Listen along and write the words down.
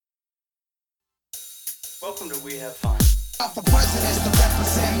Welcome to We Have Fun. For presidents to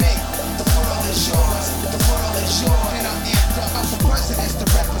represent me. The world is yours, the world is yours. And I'm amped up for presidents to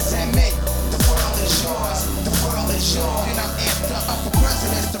represent me. The world is yours, the world is yours. And I'm amped up for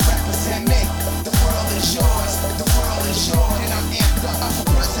presidents to represent me. The world is yours, the world is yours. And I'm amped up for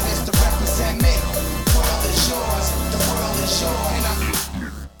presidents to represent me. The world is yours, the world is yours. And I'm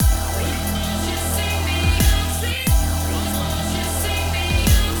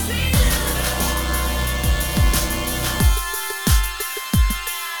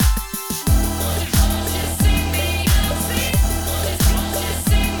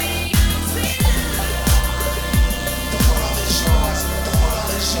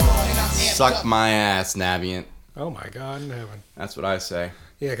Suck my ass, Navient. Oh my God in heaven. That's what I say.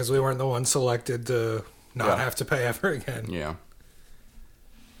 Yeah, because we weren't the ones selected to not have to pay ever again. Yeah.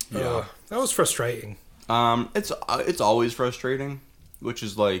 That was frustrating. It's always frustrating, which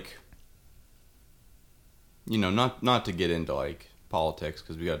is like, you know, not to get into like politics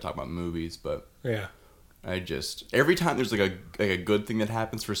because we got to talk about movies, but Yeah. I just every time there's like a good thing that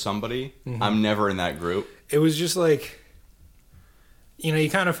happens for somebody, I'm never in that group. It was just like, you know,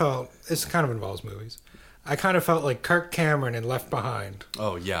 you kind of felt, this kind of involves movies. I kind of felt like Kirk Cameron in Left Behind.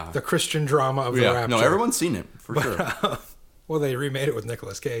 Oh yeah, The Christian drama of the yeah. Rapture. No, everyone's seen it for sure. Well, they remade it with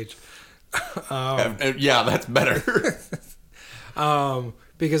Nicolas Cage. Yeah, that's better.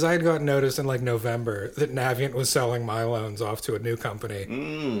 Because I had gotten notice in like November that Navient was selling my loans off to a new company.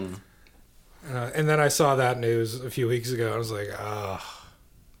 And then I saw that news a few weeks ago. I was like,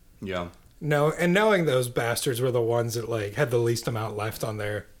 Yeah. no. And knowing those bastards were the ones that like had the least amount left on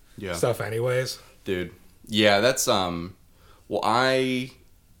their stuff anyways. Dude. Yeah, that's well, I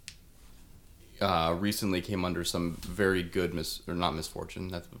recently came under some very good not misfortune.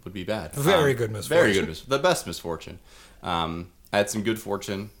 That would be bad. Very good misfortune. Very good the best misfortune. I had some good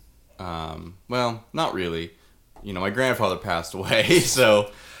fortune. Well, not really. You know, my grandfather passed away,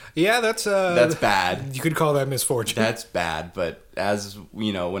 so Yeah, that's bad. You could call that misfortune. That's bad, but as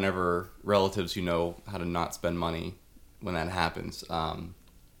you know, whenever relatives who know how to not spend money when that happens,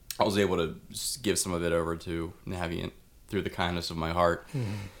 I was able to give some of it over to Navient through the kindness of my heart.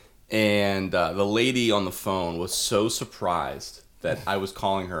 And the lady on the phone was so surprised that I was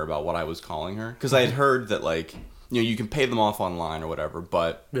calling her about what I was calling her. Because I had heard that, like, you know, you can pay them off online or whatever,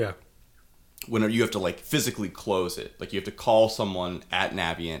 but Yeah. whenever you have to, like, physically close it. Like, you have to call someone at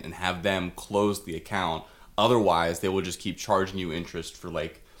Navient and have them close the account. Otherwise, they will just keep charging you interest for,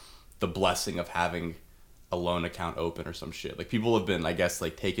 like, the blessing of having a loan account open or some shit. Like, people have been, I guess,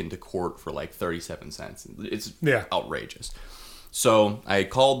 like, taken to court for, like, 37 cents. It's outrageous. So I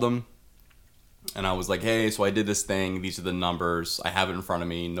called them, and I was like, hey, so I did this thing. These are the numbers. I have it in front of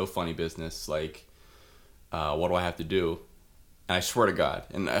me. No funny business. Like, what do I have to do? And I swear to God,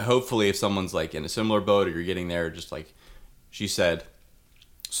 and hopefully if someone's, like, in a similar boat or you're getting there, just, like, she said,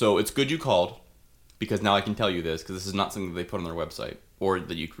 so it's good you called, because now I can tell you this, because this is not something that they put on their website, or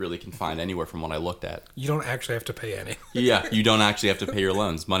that you really can find anywhere from what I looked at. You don't actually have to pay any. Yeah, you don't actually have to pay your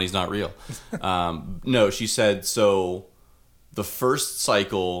loans. Money's not real. No, she said, so the first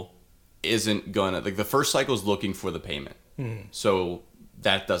cycle isn't gonna, like, the first cycle is looking for the payment. So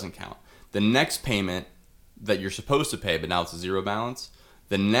that doesn't count. The next payment that you're supposed to pay, but now it's a zero balance,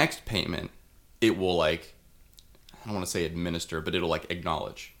 the next payment, it will, like, I don't want to say administer, but it'll, like,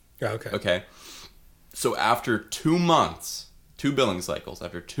 acknowledge. Yeah, okay. Okay? So after 2 months, 2 billing cycles,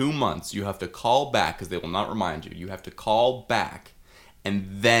 after 2 months, you have to call back, because they will not remind you. You have to call back, and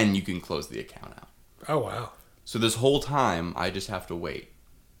then you can close the account out. Oh, wow. So this whole time, I just have to wait.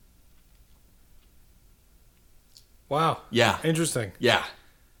 Wow. Yeah. Interesting. Yeah.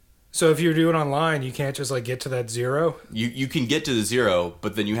 So if you do it online, you can't just like get to that zero? You can get to the zero,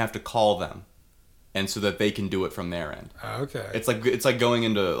 but then you have to call them, and so that they can do it from their end. Okay. It's like going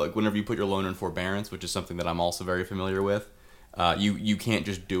into, like, whenever you put your loan in forbearance, which is something that I'm also very familiar with. You can't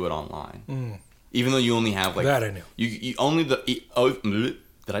just do it online, even though you only have, like, that I knew. You only did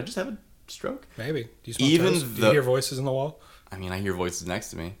I just have a stroke? Maybe. Do you smell Even toast? Do you hear voices in the wall? I mean, I hear voices next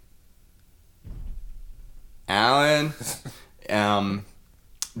to me. Alan,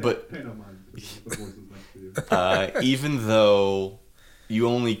 but even though you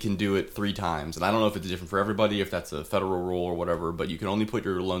only can do it 3 times, and I don't know if it's different for everybody, if that's a federal rule or whatever, but you can only put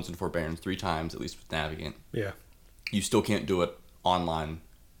your loans in forbearance 3 times, at least with Navient. Yeah. You still can't do it online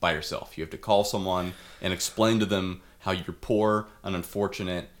by yourself. You have to call someone and explain to them how you're poor and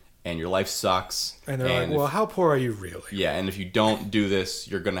unfortunate and your life sucks. And they're like, well, how poor are you really? Yeah, and if you don't do this,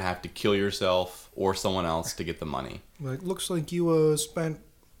 you're going to have to kill yourself or someone else to get the money. Like, looks like you spent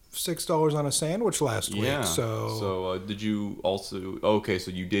 $6 on a sandwich last week. Yeah. So Did you also? Okay,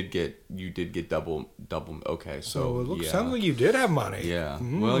 so you did get double. Okay, so it looks yeah. sounds like you did have money. Yeah.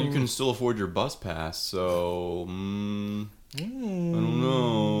 Well, you can still afford your bus pass, so I don't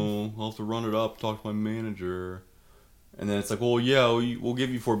know. I'll have to run it up, talk to my manager. And then it's like, well, yeah, we'll give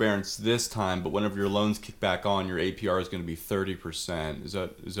you forbearance this time, but whenever your loans kick back on, your APR is going to be 30%. Is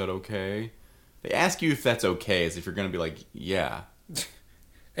that okay? They ask you if that's okay, as if you're going to be like, yeah.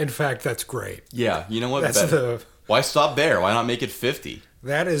 In fact, that's great. Yeah, you know what? That's Why stop there? Why not make it 50?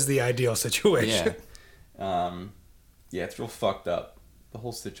 that is the ideal situation. Yeah. Yeah, it's real fucked up. The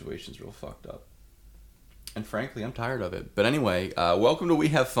whole situation's real fucked up. And frankly, I'm tired of it. But anyway, welcome to We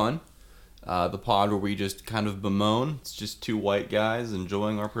Have Fun, the pod where we just kind of bemoan. It's just two white guys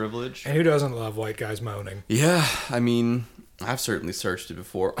enjoying our privilege. And who doesn't love white guys moaning? Yeah, I mean, I've certainly searched it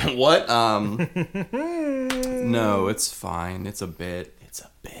before. What? No, it's fine. It's a bit.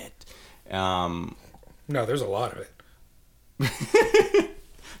 No, there's a lot of it.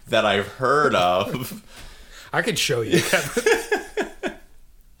 That I've heard of. I could show you.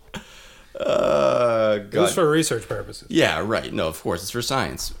 God. Just for research purposes. Yeah, right. No, of course, it's for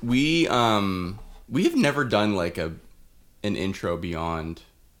science. We have never done like an intro beyond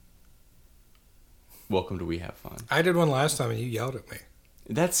Welcome to We Have Fun. I did one last time and you yelled at me.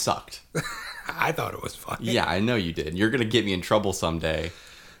 That sucked. I thought it was funny. Yeah, I know you did. You're gonna get me in trouble someday.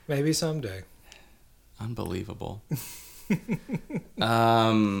 Maybe someday. Unbelievable.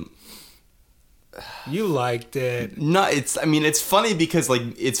 You liked it. No, it's funny because like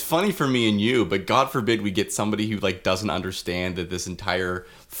it's funny for me and you, but God forbid we get somebody who like doesn't understand that this entire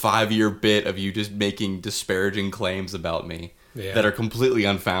 5-year bit of you just making disparaging claims about me that are completely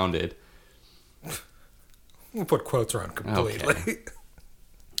unfounded. We'll put quotes around completely.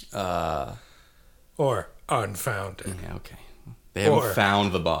 Okay. Or unfounded. Yeah, okay. They haven't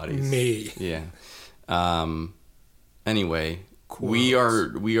found the bodies. Me. Yeah. Anyway,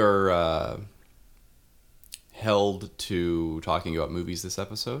 Quotes. we are held to talking about movies this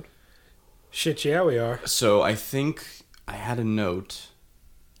episode. Shit, yeah, we are. So I think I had a note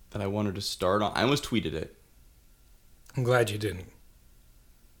that I wanted to start on. I almost tweeted it. I'm glad you didn't.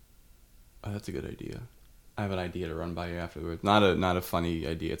 Oh, that's a good idea. I have an idea to run by you afterwards. Not a funny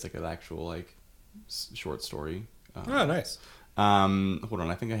idea. It's like an actual like short story. Oh, nice. Hold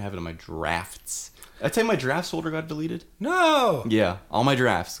on. I think I have it in my drafts. Did I tell you my drafts folder got deleted? No! Yeah, all my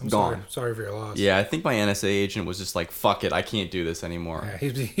drafts I'm gone. Sorry for your loss. Yeah, I think my NSA agent was just like, fuck it, I can't do this anymore. Yeah,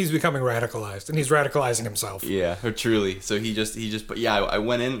 he's becoming radicalized, and he's radicalizing himself. Yeah, or truly. So he just, but yeah, I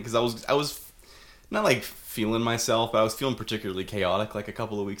went in because I was not like feeling myself, but I was feeling particularly chaotic like a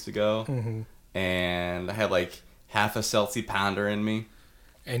couple of weeks ago. Mm-hmm. And I had like half a Celsi pounder in me.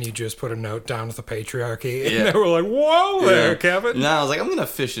 And you just put a note down with the patriarchy, and they were like, whoa there, Kevin. And I was like, I'm going to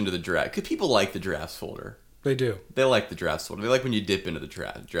fish into the draft. Because people like the drafts folder. They do. They like the drafts folder. They like when you dip into the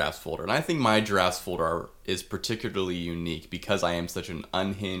drafts folder. And I think my drafts folder is particularly unique because I am such an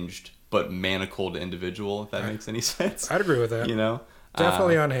unhinged but manacled individual, if that makes any sense. I'd agree with that. You know?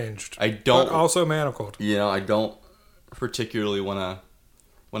 Definitely unhinged. I don't... But also manacled. You know, I don't particularly want to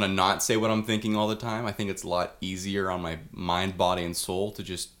not say what I'm thinking all the time. I think it's a lot easier on my mind, body, and soul to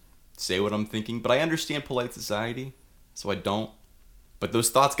just say what I'm thinking. But I understand polite society, so I don't. But those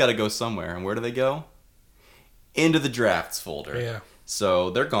thoughts got to go somewhere. And where do they go? Into the drafts folder. Yeah. So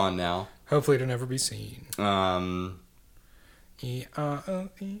they're gone now. Hopefully to never be seen. Okay,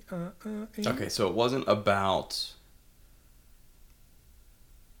 so it wasn't about...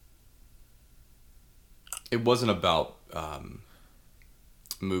 It wasn't about...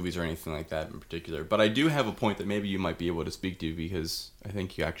 movies or anything like that in particular, but I do have a point that maybe you might be able to speak to because I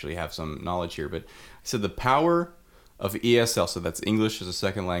think you actually have some knowledge here. But I said the power of ESL, so that's English as a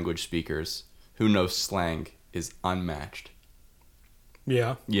second language speakers who know slang, is unmatched.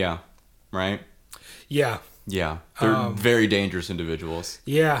 Yeah. Yeah. Right? Yeah. Yeah. They're very dangerous individuals.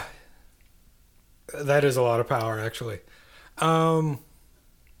 Yeah. That is a lot of power, actually.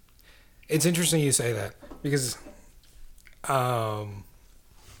 It's interesting you say that because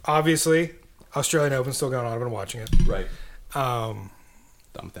obviously, Australian Open's still going on. I've been watching it. Right. Done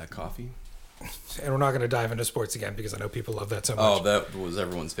with that coffee. And we're not going to dive into sports again because I know people love that so much. Oh, that was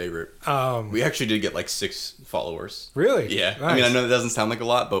everyone's favorite. We actually did get like 6 followers. Really? Yeah. Nice. I mean, I know that doesn't sound like a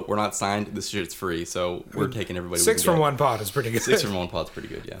lot, but we're not signed. This shit's free, so we're taking everybody. 6 from one pod is pretty good. 6 from one pod's pretty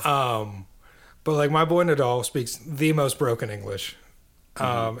good, yeah. But like my boy Nadal speaks the most broken English.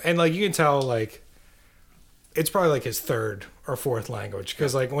 And like you can tell like it's probably like his 3rd or 4th language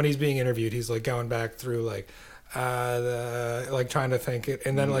because like when he's being interviewed he's like going back through like like trying to think it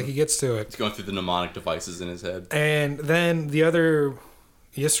and then like he gets to it. He's going through the mnemonic devices in his head. And then the other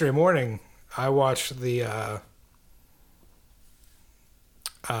yesterday morning, I watched the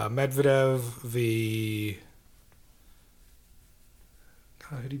Medvedev v.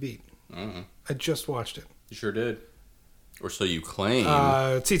 God, who'd he beat? Mm. I just watched it. You sure did. Or so you claim.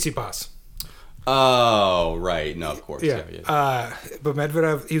 Tsitsipas. Oh, right. No, of course. Yeah. Yeah. But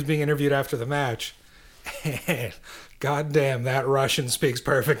Medvedev, he was being interviewed after the match. And goddamn, that Russian speaks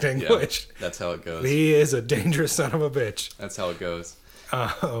perfect English. Yeah, that's how it goes. He is a dangerous son of a bitch. That's how it goes.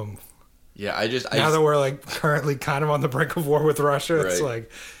 Yeah, Now that we're like currently kind of on the brink of war with Russia, it's Right.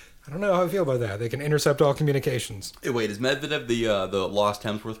 like, I don't know how I feel about that. They can intercept all communications. Hey, wait, is Medvedev the lost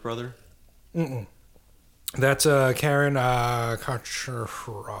Hemsworth brother? That's Karen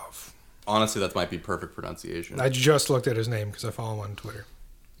Kacharov. Honestly, that might be perfect pronunciation. I just looked at his name because I follow him on Twitter.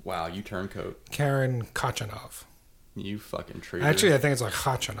 Wow, you turncoat. Karen Kachanov. You fucking traitor. Actually, I think it's like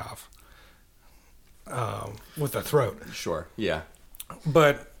Khachanov. With the throat. Sure. Yeah.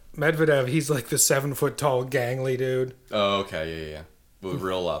 But Medvedev, he's like the 7 foot tall, gangly dude. Oh, okay. Yeah. With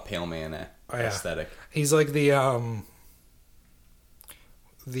real pale man yeah. aesthetic. He's like the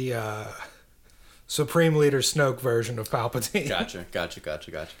Supreme Leader Snoke version of Palpatine. Gotcha.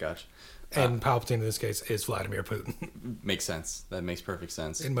 And Palpatine in this case is Vladimir Putin. Makes sense. That makes perfect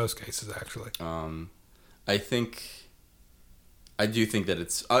sense. In most cases, actually. I do think that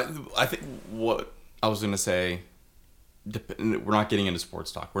it's. I think what I was gonna say. We're not getting into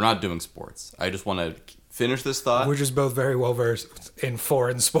sports talk. We're not doing sports. I just want to finish this thought. We're just both very well versed in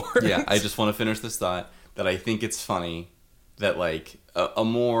foreign sports. Yeah, I just want to finish this thought that I think it's funny that like a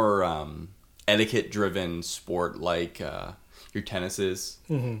more etiquette-driven sport like your tennises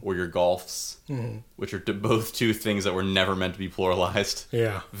or your golfs, which are both two things that were never meant to be pluralized.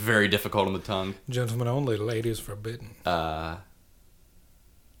 Yeah. Very difficult on the tongue. Gentlemen only, ladies forbidden.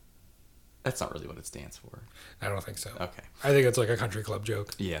 That's not really what it stands for. I don't think so. Okay. I think it's like a country club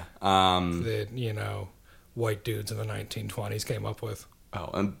joke Yeah. that, white dudes in the 1920s came up with. Oh,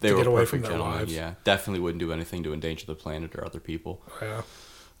 and they To were get away perfect from their gentlemen. lives. Yeah, definitely wouldn't do anything to endanger the planet or other people. Yeah.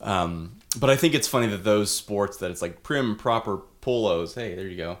 But I think it's funny that those sports that it's like prim, proper polos. Hey, there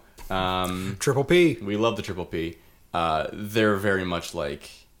you go. Triple P. We love the triple P. They're very much like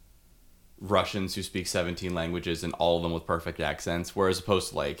Russians who speak 17 languages and all of them with perfect accents, whereas opposed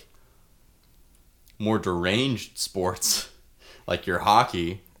to like more deranged sports like your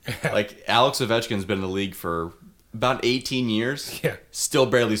hockey. Like Alex Ovechkin's been in the league for about 18 years. Yeah. Still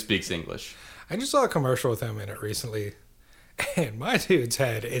barely speaks English. I just saw a commercial with him in it recently, and my dude's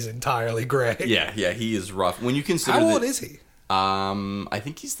head is entirely gray. Yeah, he is rough. When you consider How old is he? I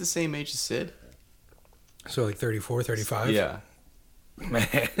think he's the same age as Sid. So like 34, 35? Yeah. Man,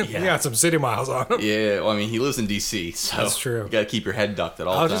 he got some city miles on him. Yeah, well, I mean, he lives in D.C., so That's true. you got to keep your head ducked at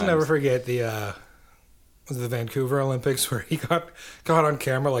all I'll times. just never forget the Vancouver Olympics where he got on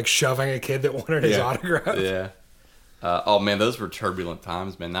camera like shoving a kid that wanted his autograph. Yeah. Oh, man, those were turbulent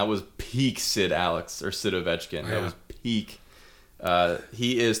times, man. That was peak Sid Ovechkin. That was peak.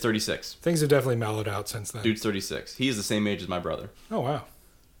 He is 36. Things have definitely mellowed out since then. Dude's 36. He is the same age as my brother. Oh, wow.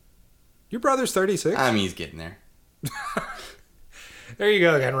 Your brother's 36? I mean, he's getting there. There you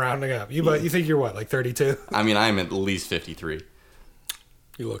go again, rounding up. You think you're what, like 32? I mean, I'm at least 53.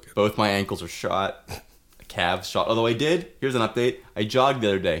 You look it. Both my ankles are shot. Calves shot. Although here's an update. I jogged the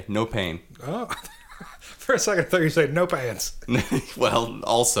other day. No pain. Oh. For a second, I thought you said no pants. Well,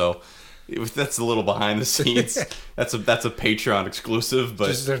 also, that's a little behind the scenes. That's a Patreon exclusive, but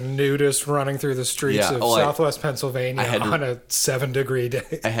Just a nudist running through the streets of Southwest Pennsylvania on a 7-degree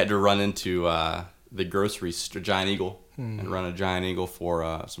day. I had to run into the grocery store, Giant Eagle, and run a Giant Eagle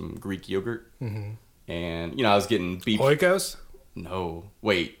for some Greek yogurt. Mm-hmm. And, I was getting beef. Oikos? No.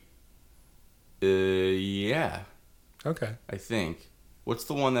 Wait. Yeah. Okay. I think. What's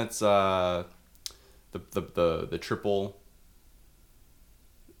the one that's the triple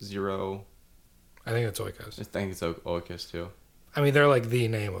zero? I think it's Oikos. I think it's Oikos too. I mean, they're like the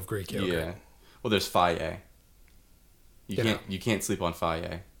name of Greek yogurt. Yeah. Well, there's Faye. You can't sleep on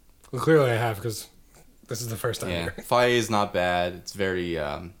Faye. Well, clearly I have because this is the first time. Yeah. Here. Faye is not bad. It's very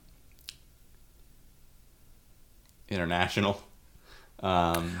international.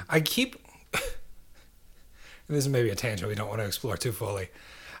 I keep. This is maybe a tangent we don't want to explore too fully.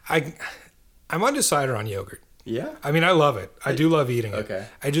 I'm undecided on yogurt. Yeah. I mean, I love it. I do love eating it. Okay.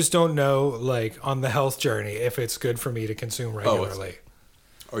 I just don't know, like, on the health journey, if it's good for me to consume regularly.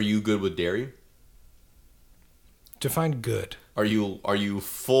 Are you good with dairy? Define good. Are you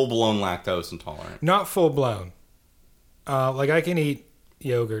full blown lactose intolerant? Not full blown. Like I can eat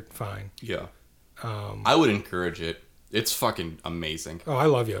yogurt fine. Yeah. I would encourage it. It's fucking amazing. Oh, I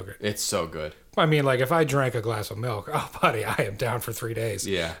love yogurt. It's so good. I mean, like if I drank a glass of milk, oh, buddy, I am down for 3 days.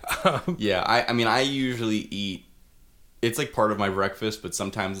 Yeah. Yeah. I mean, I usually eat. It's like part of my breakfast, but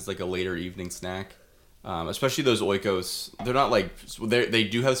sometimes it's like a later evening snack. Especially those Oikos. They're not like they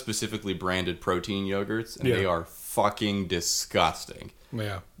do have specifically branded protein yogurts, and they are fucking disgusting.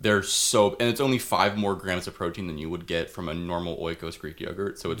 Yeah. They're so, and it's only 5 more grams of protein than you would get from a normal Oikos Greek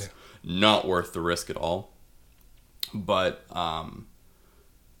yogurt, so it's not worth the risk at all. But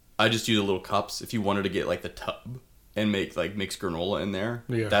I just use the little cups. If you wanted to get like the tub and make like mix granola in there,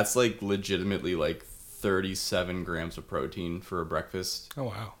 that's like legitimately like 37 grams of protein for a breakfast. Oh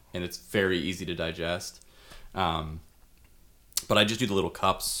wow. And it's very easy to digest. But I just do the little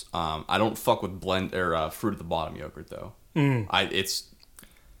cups. I don't fuck with blend or fruit at the bottom yogurt though. It's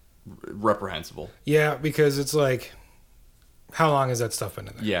reprehensible. Yeah, because it's like, how long has that stuff been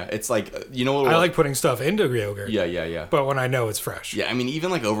in there? Yeah, it's like, you know what? I like putting stuff into yogurt. Yeah. But when I know it's fresh. Yeah, I mean,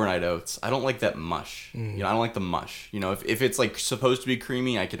 even like overnight oats, I don't like that mush. You know, I don't like the mush. You know, if it's like supposed to be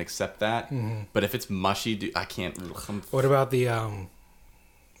creamy, I can accept that. But if it's mushy, dude, I can't. What about the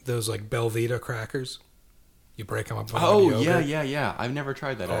those like Belvita crackers? You break them up. Yeah. I've never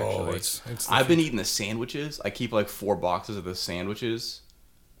tried that actually. I've been eating the sandwiches. I keep like 4 boxes of the sandwiches.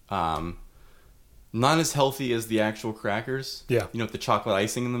 Not as healthy as the actual crackers. Yeah. You know, with the chocolate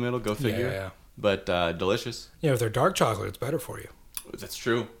icing in the middle, go figure. Yeah. But delicious. Yeah, if they're dark chocolate, it's better for you. That's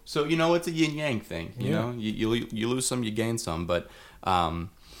true. So, you know, it's a yin-yang thing. You know, you lose some, you gain some. But, no,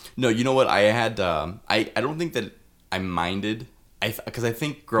 you know what? I had, I don't think that I minded. Because I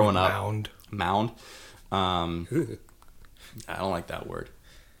think growing up. Mound. I don't like that word.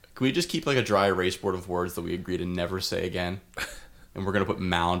 Can we just keep like a dry erase board of words that we agree to never say again? And we're going to put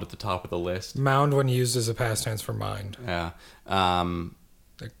mound at the top of the list. Mound when used as a past tense for mind. Yeah.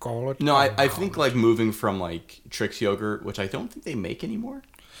 They call it. No, I think like moving from like Trix yogurt, which I don't think they make anymore.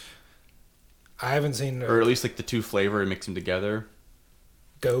 I haven't seen. Or at least like the 2 flavor and mix them together.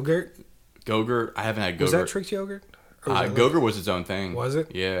 Go-gurt? Go-gurt. I haven't had Go-gurt. Was that Trix yogurt? Go-gurt was its own thing. Was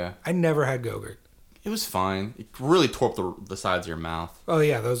it? Yeah. I never had Go-gurt. It was fine. It really tore up the sides of your mouth. Oh,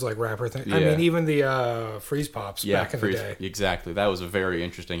 yeah. Those, like, wrapper things. Yeah. I mean, even the Freeze Pops back in the day. Exactly. That was a very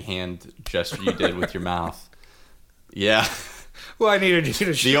interesting hand gesture you did with your mouth. Yeah. Well, I needed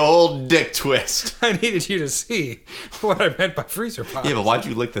you to... The old dick twist. I needed you to see what I meant by freezer pops. Yeah, but why'd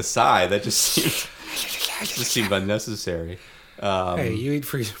you lick the side? That just seemed unnecessary. Hey, you eat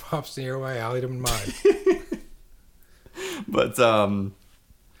freezer pops in your way. I'll eat them in mine. But, why'd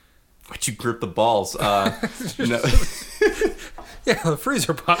you grip the balls? Yeah, the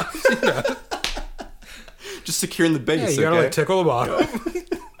freezer pops, you know. Just securing the base. Yeah, you gotta like tickle the bottom.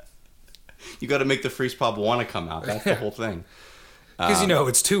 You gotta make the freeze pop want to come out. That's the whole thing. Because you know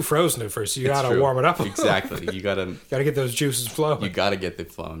it's too frozen at first. You gotta warm it up a little. Exactly. You gotta get those juices flowing. You gotta get them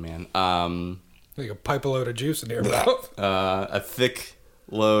flowing, man. Like a pipe a load of juice in your mouth. A thick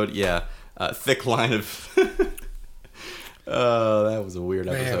load, a thick line of. That was a weird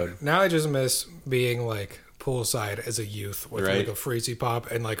episode. Now I just miss being like poolside as a youth with like a Freezy Pop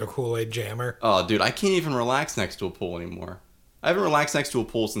and like a Kool-Aid jammer. Oh, dude, I can't even relax next to a pool anymore. I haven't relaxed next to a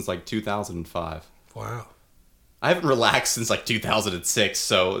pool since like 2005. Wow. I haven't relaxed since like 2006,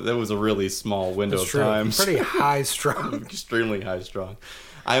 so that was a really small window of time. Pretty high strung. Extremely high strung.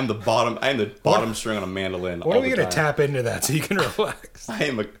 I am the bottom string on a mandolin. What are we gonna tap into that so you can relax? I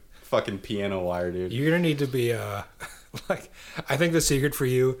am a fucking piano wire, dude. You're gonna need to be like, I think the secret for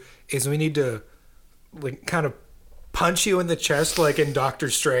you is we need to like kind of punch you in the chest like in Doctor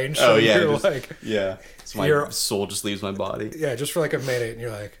Strange. So you're like, so my soul just leaves my body. Yeah, just for like a minute, and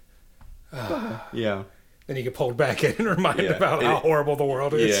you're like, yeah. Then you get pulled back in and reminded about how horrible the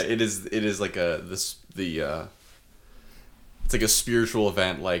world is. Yeah, it is like it's like a spiritual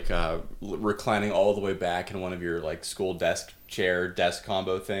event, like reclining all the way back in one of your like school desk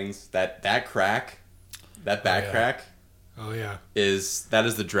combo things. That crack, that back crack. Oh yeah. That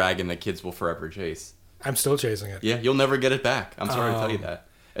is the dragon that kids will forever chase. I'm still chasing it. Yeah, you'll never get it back. I'm sorry to tell you that.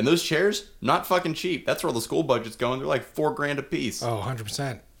 And those chairs, not fucking cheap. That's where the school budget's going. They're like $4,000 a piece. Oh,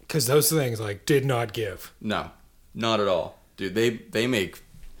 100%. Because those things like did not give. No, not at all, dude. They make.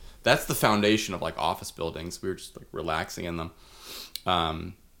 That's the foundation of like office buildings. We were just like relaxing in them.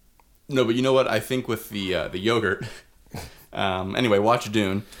 No, but you know what? I think with the yogurt. Anyway, watch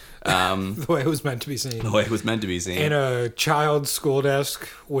Dune. The way it was meant to be seen. The way it was meant to be seen. In a child's school desk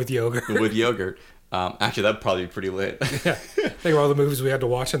with yogurt. With yogurt. Actually, that'd probably be pretty lit. Yeah. Think of all the movies we had to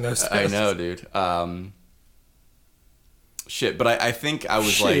watch in those tests. I know, dude. Shit, but I think I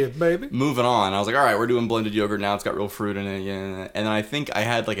was baby. Moving on. I was like, all right, we're doing blended yogurt now. It's got real fruit in it. Yeah. And then I think I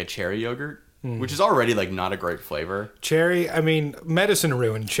had like a cherry yogurt, which is already like not a great flavor. Cherry, I mean, medicine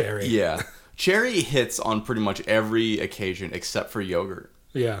ruined cherry. Yeah. Cherry hits on pretty much every occasion except for yogurt.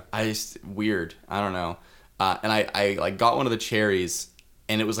 Yeah. Weird. I don't know. And I like got one of the cherries,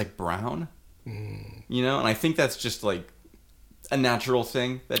 and it was like brown. You know, and I think that's just like a natural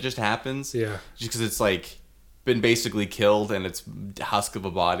thing that just happens. Yeah. Just because it's like been basically killed, and its husk of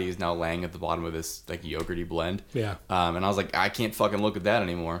a body is now laying at the bottom of this like yogurty blend. Yeah. And I was like, I can't fucking look at that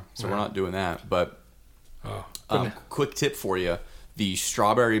anymore, so we're not doing that. But quick tip for you: the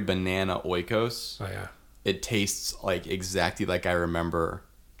strawberry banana Oikos. Oh yeah. It tastes like exactly like I remember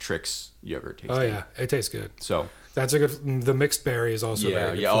Trix yogurt tasting. Oh yeah, it tastes good. So That's a good. The mixed berry is also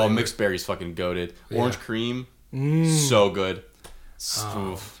very good. yeah. Oh, flavor. mixed berries fucking goated. Yeah. Orange cream, so good.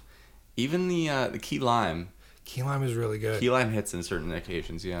 Oof. Even the key lime. Key lime is really good. Key lime hits in certain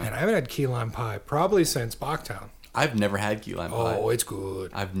occasions. Yeah. And I haven't had key lime pie probably since Bachtown. I've never had key lime pie. Oh, it's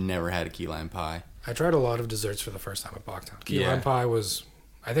good. I've never had a key lime pie. I tried a lot of desserts for the first time at Bachtown. Key Yeah. lime pie was,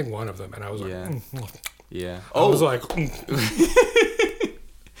 I think, one of them, and I was like, Yeah. Yeah. I was Oh, like,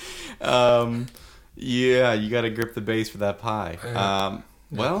 yeah. You got to grip the base for that pie. Yeah.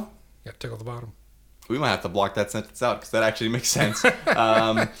 Well, yeah, tickle the bottom. we might have to block that sentence out because that actually makes sense.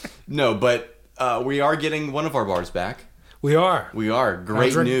 No, but we are getting one of our bars back. We are. We are.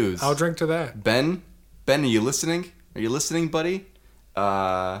 Great news. I'll drink to that. Ben, are you listening? Are you listening, buddy?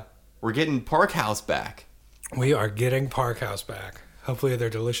 We're getting Park House back. We are getting Park House back. Hopefully, they're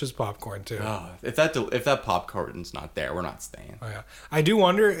delicious popcorn too. Oh, if that popcorn's not there, we're not staying. Oh, yeah. I do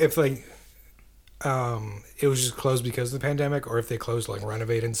wonder if like it was just closed because of the pandemic, or if they closed to like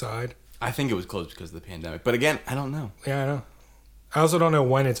renovate inside. I think it was closed because of the pandemic. But again, I don't know. Yeah, I know. I also don't know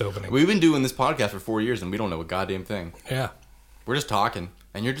when it's opening. We've been doing this podcast for 4 years and we don't know a goddamn thing. Yeah, We're just talking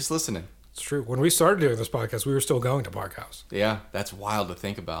and you're just listening. it's true. When we started doing this podcast, we were still going to Park House. Yeah, that's wild to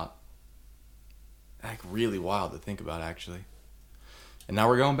think about. Like really wild to think about, actually. And now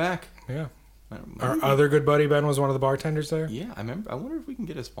we're going back. Yeah. Our other good buddy Ben was one of the bartenders there. Yeah, I remember. I wonder if we can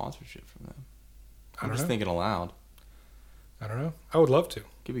get a sponsorship from them. I I'm don't just know. thinking aloud. I don't know. I would love to.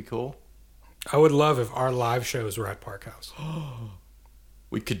 Could be cool. I would love if our live shows were at Park House.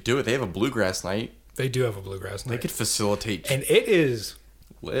 We could do it. They have a bluegrass night. They do have a bluegrass They night. could facilitate And it is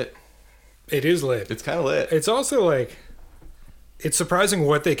lit. lit. It's kind of lit. It's also like, it's surprising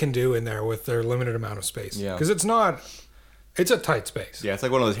what they can do in there with their limited amount of space. Yeah. Because it's a tight space. Yeah, it's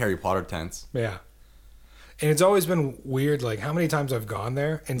like one of those Harry Potter tents. Yeah. And it's always been weird, like how many times I've gone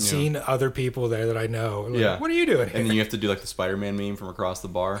there and seen other people there that I know. Like, Yeah. what are you doing here? And then you have to do like the Spider-Man meme from across the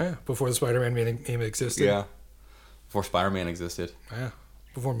bar. Yeah, before the Spider-Man meme existed. Yeah. Before Spider-Man existed. Yeah.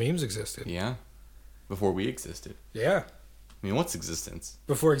 Before memes existed. Yeah. Before we existed. Yeah. I mean, what's existence?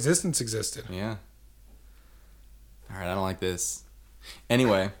 Before existence existed. Yeah. All right, I don't like this.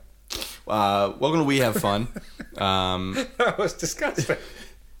 Anyway, welcome to We Have Fun. That was disgusting.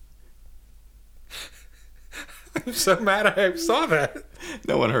 I'm so mad I saw that.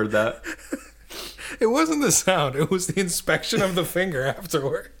 No one heard that. It wasn't the sound. It was the inspection of the finger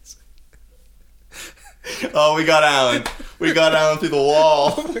afterwards. Oh, we got Alan. We got Alan through the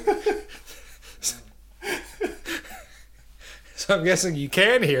wall. So I'm guessing you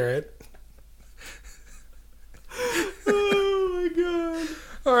can hear it. Oh my god.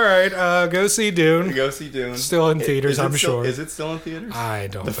 All right, go see Dune. Go see Dune. Still in theaters, I'm sure. Is it still in theaters? I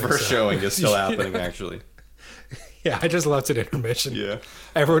don't The think first so. showing is still happening, actually. Yeah, I just left at intermission. Yeah.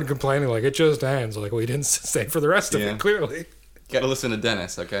 Everyone complaining like it just ends. Like we didn't stay for the rest of Yeah. it. Clearly. Gotta listen to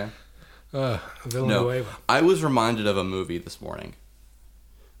Dennis, okay? Villanueva. No. I was reminded of a movie this morning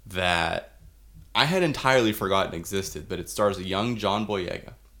that I had entirely forgotten existed, but it stars a young John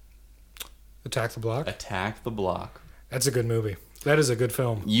Boyega. Attack the Block. Attack the Block. That's a good movie. That is a good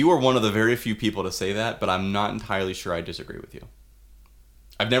film. You are one of the very few people to say that, but I'm not entirely sure I disagree with you.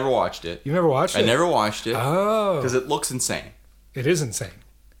 I've never watched it. You never watched it? I never watched it Oh. because it looks insane. It is insane.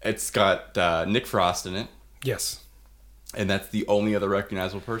 It's got Nick Frost in it, Yes. and that's the only other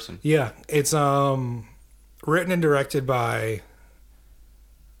recognizable person. Yeah. It's written and directed by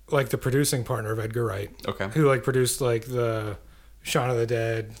like the producing partner of Edgar Wright. Okay. Who like produced like the Shaun of the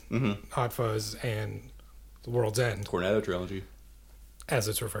Dead, Mm-hmm. Hot Fuzz, and The World's End, Cornetto trilogy. as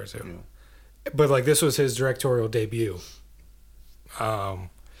it's referred to. Yeah. But like this was his directorial debut. And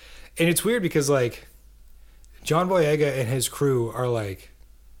it's weird because like John Boyega and his crew are like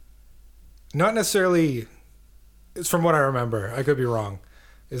not necessarily, it's from what I remember. I could be wrong.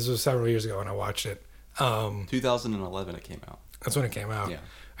 This was several years ago when I watched it. 2011 it came out. That's when it came out. Yeah.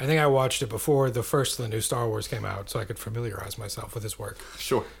 I think I watched it before the first of the new Star Wars came out, so I could familiarize myself with his work,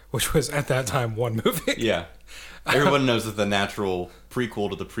 Sure. which was at that time one movie. Yeah. Everyone knows that the natural prequel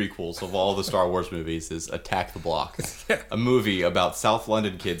to the prequels of all the Star Wars movies is Attack the Block, a movie about South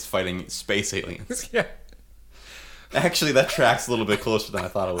London kids fighting space aliens. Yeah. Actually, that tracks a little bit closer than I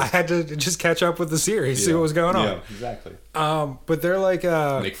thought it I was. had to just catch up with the series, see what was going on. Yeah, exactly. But they're like,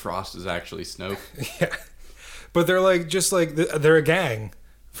 Nick Frost is actually Snoke. yeah. But they're like, just like, they're a gang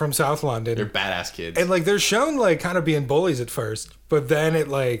from South London. They're badass kids. And like, they're shown like kind of being bullies at first, but then it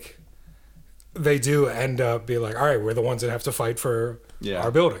like, they do end up being like, all right, we're the ones that have to fight for our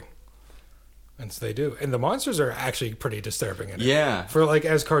building. And so they do. And the monsters are actually pretty disturbing in it. Yeah. For like,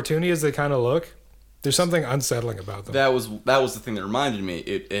 as cartoony as they kind of look, there's something unsettling about them. That was the thing that reminded me.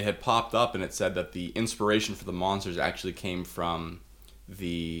 It had popped up and it said that the inspiration for the monsters actually came from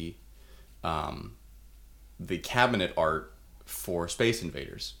the cabinet art for Space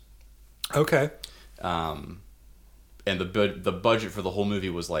Invaders. Okay. And the budget for the whole movie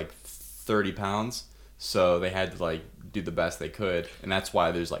was like £30, so they had to like do the best they could, and that's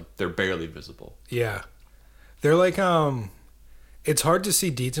why they're barely visible. Yeah. They're like, it's hard to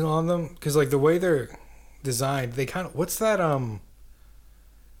see detail on them because like the way they're designed, they kind of, what's that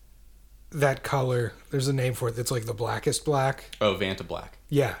color? There's a name for it. That's like the blackest black. Oh, Vanta Black.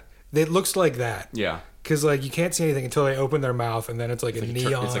 Yeah. It looks like that. Yeah. Because like you can't see anything until they open their mouth, and then it's like a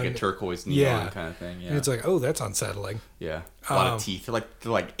neon. It's like a turquoise neon kind of thing. Yeah. And it's like, oh, that's unsettling. Yeah. A lot of teeth.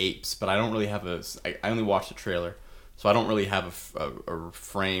 They're like apes, but I don't really have I only watched the trailer, so I don't really have a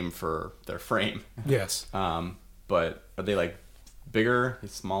frame for their frame. Yes. But are they like bigger?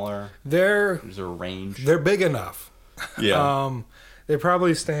 Smaller? Is there a range? They're big enough. Yeah. They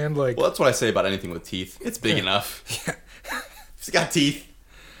probably stand like. Well, that's what I say about anything with teeth. It's big enough. Yeah. If it's got teeth,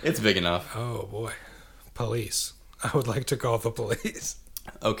 it's big enough. Oh boy. Police. I would like to call the police.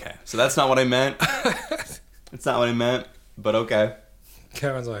 Okay, so that's not what I meant. It's not what I meant, but okay.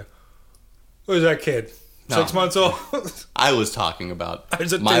 Kevin's like, who's that kid? No. 6 months old? I was talking about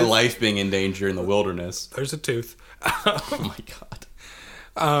There's a my tooth. life being in danger in the wilderness. There's a tooth. Oh my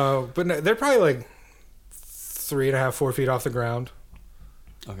god. But no, they're probably like 3.5, 4 feet off the ground.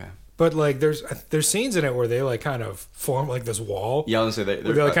 Okay. But like there's scenes in it where they like kind of form like this wall. Yeah, I was gonna say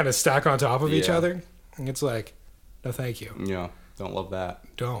Where they like kind of stack on top of each yeah. other. And it's like, no thank you. Yeah, don't love that.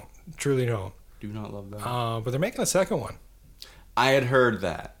 Don't. Truly don't. Do not love that. But they're making a second one. I had heard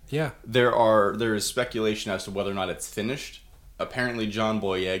that. Yeah. There is speculation as to whether or not it's finished. Apparently, John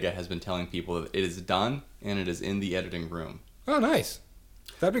Boyega has been telling people that it is done and it is in the editing room. Oh, nice.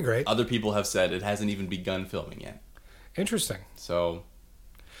 That'd be great. Other people have said it hasn't even begun filming yet. Interesting. So,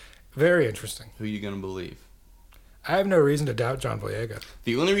 Very interesting. who are you gonna believe? I have no reason to doubt John Boyega.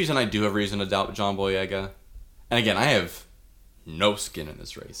 The only reason I do have reason to doubt John Boyega, and again, I have no skin in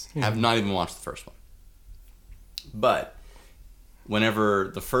this race. I have not even watched the first one. But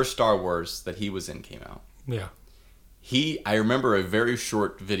whenever the first Star Wars that he was in came out, Yeah. I remember a very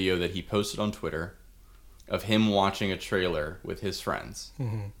short video that he posted on Twitter of him watching a trailer with his friends.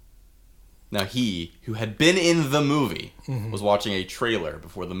 Mm-hmm. Now he, who had been in the movie, was watching a trailer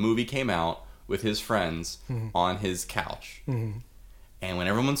before the movie came out with his friends on his couch. Mm-hmm. And when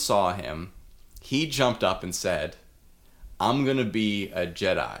everyone saw him, he jumped up and said, "I'm going to be a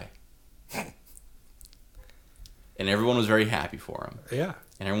Jedi." And everyone was very happy for him. Yeah.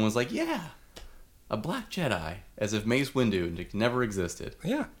 And everyone was like, "Yeah, a black Jedi." As if Mace Windu never existed.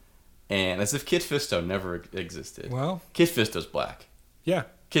 Yeah. And as if Kit Fisto never existed. Well, Kit Fisto's black. yeah.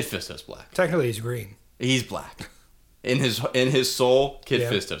 Kit Fisto's black. Technically, he's green. He's black. In his soul,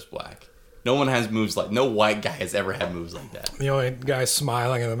 Kit Fisto's black. No one has moves like... No white guy has ever had moves like that. The only guy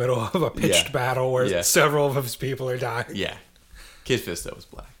smiling in the middle of a pitched battle where several of his people are dying. Yeah. Kit Fisto was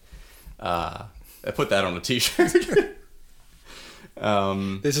black. I put that on a t-shirt.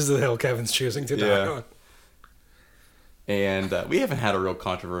 This is the hill Kevin's choosing to die on. And we haven't had a real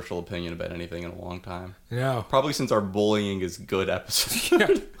controversial opinion about anything in a long time. No. Probably since our bullying is good episode.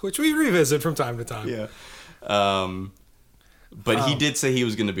 Yeah. Which we revisit from time to time. Yeah. But he did say he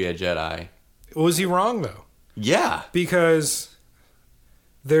was going to be a Jedi. Was he wrong, though? Yeah. Because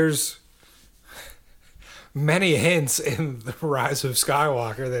there's many hints in The Rise of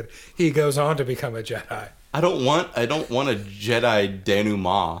Skywalker that he goes on to become a Jedi. I don't want a Jedi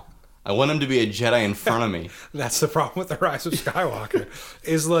denouement. I want him to be a Jedi in front of me. That's the problem with The Rise of Skywalker.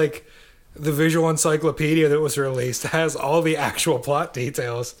 Is like the visual encyclopedia that was released has all the actual plot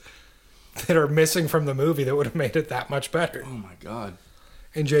details that are missing from the movie that would have made it that much better. Oh my god.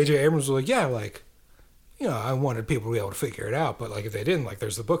 And J.J. Abrams was like, yeah, like, I wanted people to be able to figure it out, but like if they didn't, like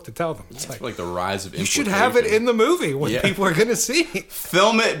there's the book to tell them. It's Like the rise of you should have it in the movie what Yeah. people are gonna see.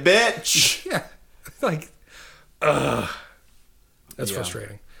 Film it, bitch. Yeah, like, that's Yeah.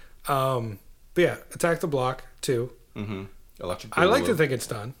 frustrating. But yeah, Attack the Block 2. Electric I like to Boogaloo. think it's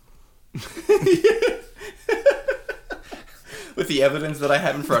done. With the evidence that I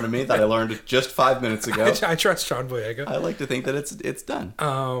have in front of me that I learned just 5 minutes ago, I trust John Boyega. I like to think that it's done.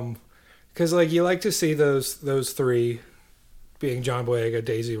 Because like you like to see those three being John Boyega,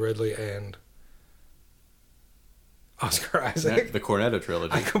 Daisy Ridley, and Oscar Isaac. The Cornetto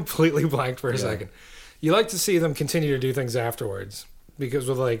trilogy. I completely blanked for a second. You like to see them continue to do things afterwards because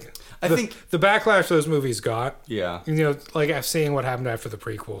with like I think the backlash those movies got. yeah, Like I've seen what happened after the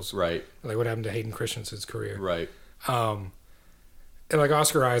prequels. right, Like what happened to Hayden Christensen's career. right. And like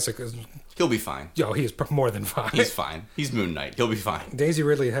Oscar Isaac is, He'll be fine. he's more than fine. He's fine. He's Moon Knight. He'll be fine. Daisy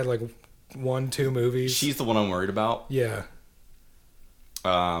Ridley had like 1-2 movies. She's the one I'm worried about. Yeah.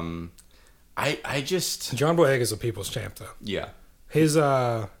 I just John Boyega's a people's champ though. yeah. His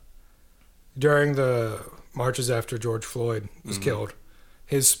during the marches after George Floyd was killed,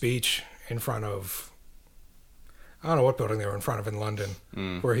 his speech in front of I don't know what building they were in front of in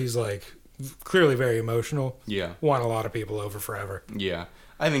London, where he's like clearly very emotional. Yeah. Won a lot of people over forever. Yeah.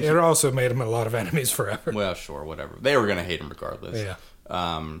 I think It also made him a lot of enemies forever. well, sure, whatever. They were gonna hate him regardless. Yeah.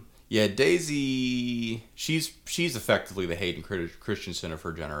 Yeah, Daisy, she's effectively the Hayden Christensen of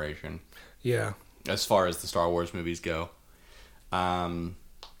her generation, Yeah. as far as the Star Wars movies go. I'd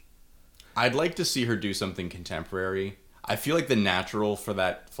like to see her do something contemporary. I feel like the natural for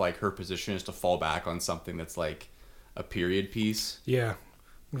that, for like her position, is to fall back on something that's like a period piece. Yeah.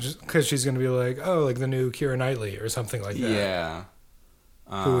 Because she's going to be like, oh, like the new Keira Knightley or something like that. Yeah.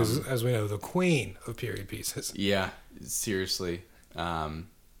 Who is, as we know, the queen of period pieces. Yeah, seriously.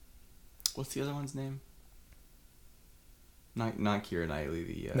 What's the other one's name? Not Keira Knightley.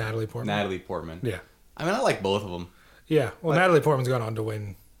 The Natalie Portman. Natalie Portman. Yeah. I mean, I like both of them. Yeah. Well, Natalie Portman's gone on to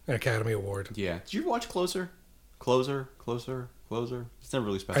win an Academy Award. Yeah. Did you ever watch Closer? Closer. It's never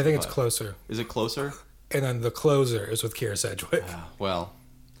really specified. I think it's Closer. Is it Closer? And then the closer is with Keira Sedgwick. Well,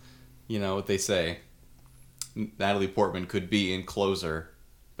 you know what they say. Natalie Portman could be in Closer,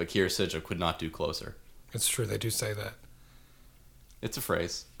 but Keira Sedgwick could not do Closer. It's true. They do say that. It's a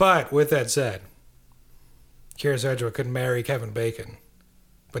phrase. But with that said, Keira Sedgwick could marry Kevin Bacon,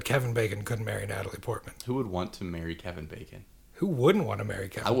 but Kevin Bacon couldn't marry Natalie Portman. Who would want to marry Kevin Bacon? Who wouldn't want to marry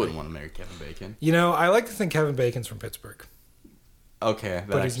Kevin I wouldn't Bacon? want to marry Kevin Bacon. I like to think Kevin Bacon's from Pittsburgh. Okay.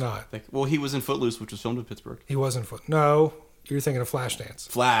 But he's not. Well, he was in Footloose, which was filmed in Pittsburgh. He wasn't. No, you're thinking of Flashdance.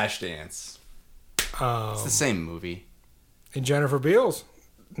 Flashdance. It's the same movie. And Jennifer Beals,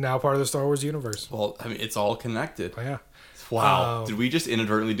 now part of the Star Wars universe. Well, I mean, it's all connected. Oh, yeah. Wow. Did we just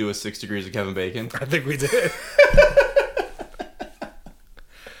inadvertently do a 6 Degrees of Kevin Bacon? I think we did.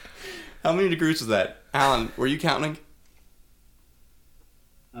 How many degrees was that? Alan, were you counting?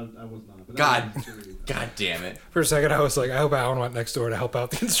 I was not. But God, that was God damn it. For a second, I was like, I hope Alan went next door to help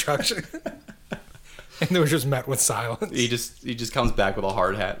out the instruction. And they were just met with silence. He just comes back with a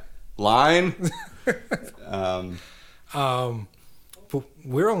hard hat. Line. But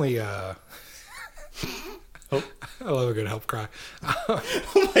we're only, I love a good help cry.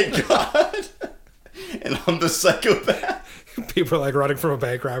 Oh my God. And I'm the psychopath. People are like running from a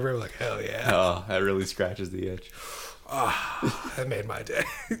bank robbery. I'm like, hell yeah. Oh, that really scratches the itch. That made my day.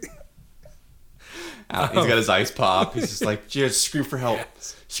 He's got his ice pop. He's just like, just scream for help.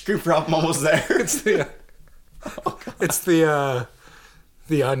 Scream for help. I'm almost there. It's the,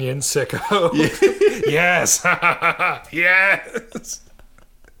 the Onion sicko. Yes. Yes.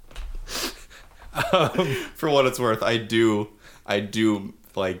 For what it's worth, I do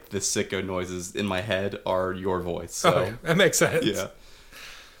like the sicko noises in my head are your voice. So Oh, yeah. That makes sense. yeah.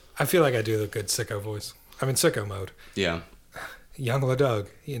 I feel like I do the good sicko voice. I'm in sicko mode. Yeah. Young LaDoug,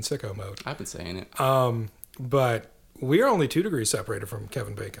 he in sicko mode. I've been saying it. But we are only 2 degrees separated from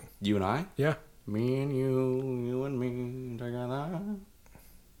Kevin Bacon. You and I? Yeah. Me and you and me together.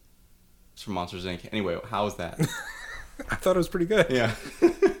 It's from Monsters Inc. Anyway, how was that? I thought it was pretty good. Yeah.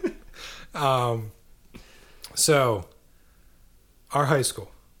 So, our high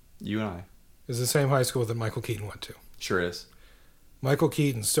school You and I. is the same high school that Michael Keaton went to. Sure is. Michael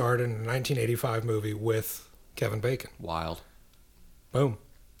Keaton starred in a 1985 movie with Kevin Bacon. Wild. Boom.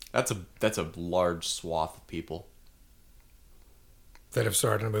 That's a large swath of people. That have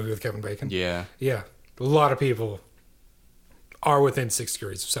starred in a movie with Kevin Bacon. Yeah. Yeah. A lot of people are within 6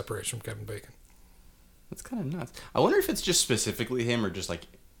 degrees of separation from Kevin Bacon. That's kind of nuts. I wonder if it's just specifically him or just like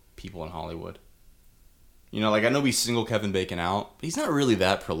people in Hollywood. You know, like I know we single Kevin Bacon out, but he's not really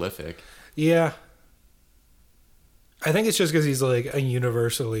that prolific. Yeah. I think it's just because he's like a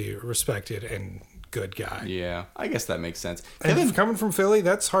universally respected and good guy. Yeah, I guess that makes sense. And coming from Philly,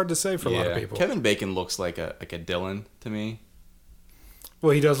 that's hard to say for a lot of people. Kevin Bacon looks like a Dylan to me.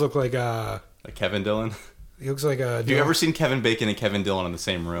 Well, he does look like Like Kevin Dillon. he looks like a. Have you ever seen Kevin Bacon and Kevin Dillon in the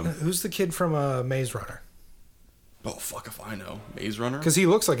same room? Who's the kid from Maze Runner? Oh, fuck if I know. Maze Runner? Because he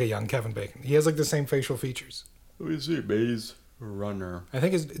looks like a young Kevin Bacon. He has like the same facial features. Let me see. Maze Runner. I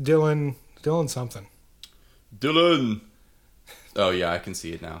think it's Dylan something. Dylan. Oh, yeah, I can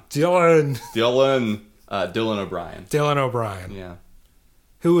see it now. Dylan Dylan O'Brien. Dylan O'Brien, Yeah.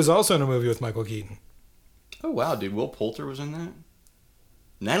 who was also in a movie with Michael Keaton. Oh, wow, dude. Will Poulter was in that?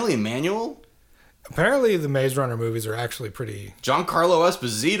 Natalie Emanuel? Apparently, the Maze Runner movies are actually pretty. Giancarlo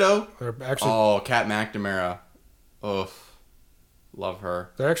Esposito? They're actually Oh, Kat McNamara. Oh, love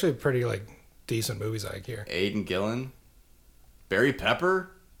her. they're actually pretty like decent movies. I hear. Aidan Gillen? Barry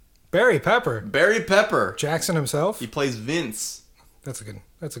Pepper? Barry Pepper, Barry Pepper. Jackson himself. He plays Vince. That's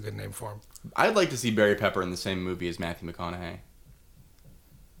a good name for him. I'd like to see Barry Pepper in the same movie as Matthew McConaughey.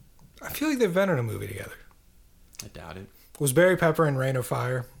 I feel like they've been in a movie together. I doubt it. Was Barry Pepper in Reign of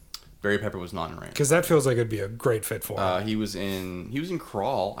Fire? Barry Pepper was not in Rain. Because that feels like it'd be a great fit for him. He was in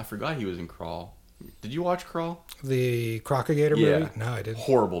Crawl. I forgot he was in Crawl. Did you watch Crawl? The Crocagator movie? No, I didn't.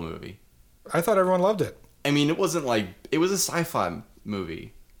 Horrible movie. I thought everyone loved it. I mean, it wasn't like it was a sci-fi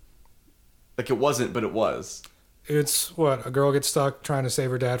movie. Like it wasn't, but it was. It's what, a girl gets stuck trying to save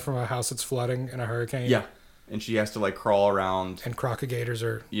her dad from a house that's flooding in a hurricane. Yeah, and she has to like crawl around. And Crocogators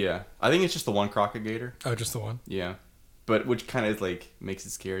are Yeah, I think it's just the one Crocagator. just the one. Yeah, but which kind of like makes it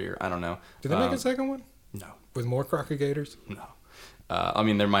scarier. I don't know. Did they make a second one No, with more Crocogators? no. I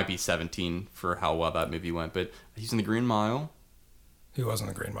mean, there might be 17 for how well that movie went, but he's in The Green Mile. He was in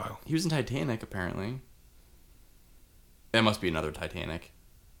the Green Mile. He was in Titanic, apparently. That must be another Titanic.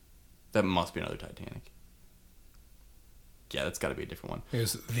 Yeah, that's got to be a different one. He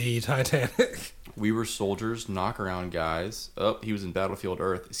was the Titanic. We Were Soldiers, Knockaround Guys. Oh, he was in Battlefield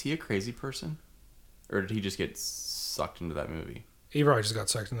Earth. Is he a crazy person? Or did he just get sucked into that movie? He probably just got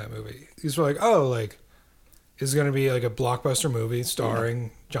sucked in that movie. He's like, oh, like, this is going to be like a blockbuster movie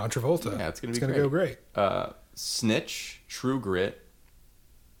starring John Travolta. Yeah, it's going to go great. Snitch, True Grit.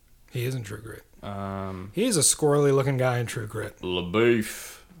 He is in True Grit. He's a squirrely looking guy in True Grit.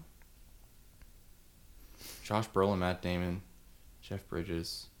 LaBeouf. Josh Brolin, Matt Damon, Jeff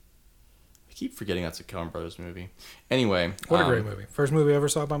Bridges. I keep forgetting that's a Coen Brothers movie. Anyway, What a great movie! First movie I ever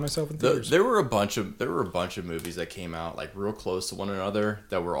saw by myself in theaters. there were a bunch of movies that came out like real close to one another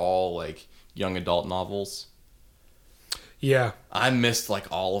that were all like young adult novels. Yeah, I missed like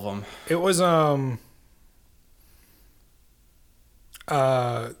all of them. it was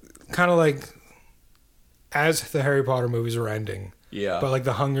kind of like as the Harry Potter movies were ending. Yeah, But like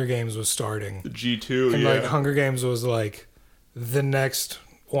the Hunger Games was starting. the G2. And like Hunger Games was like the next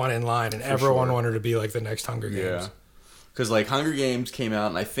one in line, and everyone sure. wanted to be like the next Hunger Games. Yeah, because like Hunger Games came out,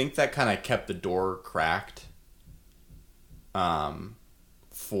 and I think that kind of kept the door cracked.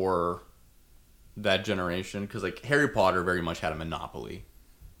 For that generation, because like Harry Potter very much had a monopoly,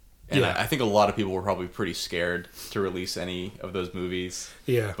 and Yeah. I think a lot of people were probably pretty scared to release any of those movies.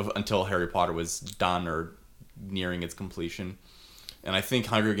 Yeah. Until Harry Potter was done or nearing its completion. And I think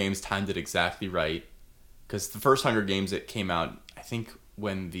Hunger Games timed it exactly right. Because the first Hunger Games, it came out, I think,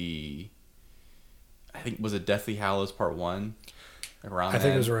 was it Deathly Hallows Part 1? I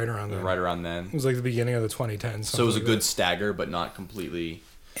think it was right around then. Right around then. It was like the beginning of the 2010s. So it was a like good that. stagger, but not completely.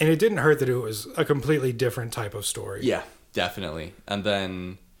 And it didn't hurt that it was a completely different type of story. Yeah, definitely. And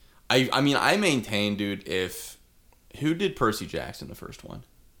then, I mean, I maintain, dude, who did Percy Jackson, the first one?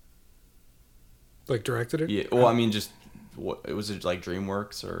 Like directed it? Yeah, well, I mean, just, was it like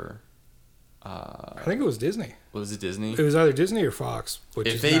DreamWorks or... I think it was Disney. Was it Disney? It was either Disney or Fox.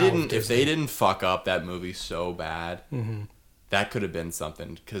 If they didn't fuck up that movie so bad, that could have been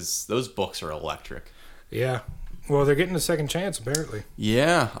something, because those books are electric. Yeah. Well, they're getting a second chance apparently.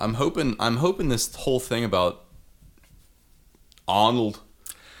 Yeah, I'm hoping this whole thing about Arnold.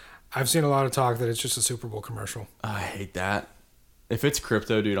 I've seen a lot of talk that it's just a Super Bowl commercial, I hate that. If it's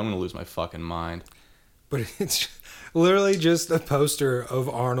crypto, dude, I'm gonna lose my fucking mind. but it's literally just a poster of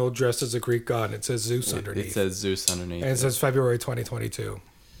Arnold dressed as a Greek god, and it says Zeus underneath. It says Zeus underneath. And it says February 2022.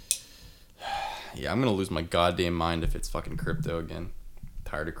 Yeah, I'm gonna lose my goddamn mind if it's fucking crypto again.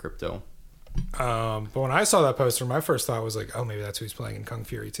 Tired of crypto. But when I saw that poster, my first thought was like, oh, maybe that's who he's playing in Kung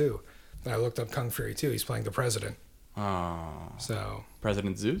Fury 2. And I looked up Kung Fury 2. He's playing the president. Oh, So,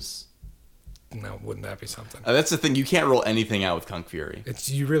 President Zeus. no, wouldn't that be something? That's the thing. You can't roll anything out with Kung Fury.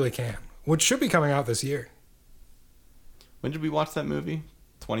 You really can. Which should be coming out this year. When did we watch that movie?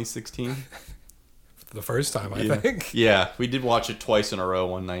 2016. the first time, I think. Yeah, we did watch it twice in a row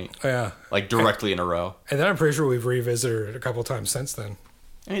one night, Yeah. like directly in a row. And then I'm pretty sure we've revisited it a couple times since then.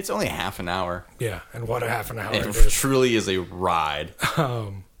 And it's only half an hour. Yeah, and what a half an hour It it is. truly is a ride.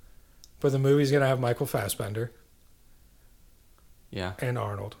 But the movie's going to have Michael Fassbender Yeah, and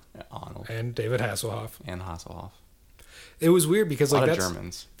Arnold Arnold and David Hasselhoff. and Hasselhoff. It was weird because A lot like of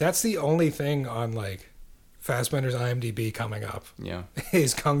Germans. that's the only thing on like Fassbender's IMDb coming up Yeah,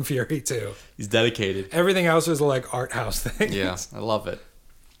 is Kung Fury 2. he's dedicated. Everything else is like art house things. Yeah, I love it.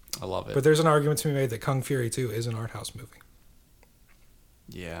 I love it. But there's an argument to be made that Kung Fury 2 is an art house movie.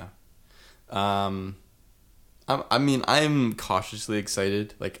 Yeah. I mean, I'm cautiously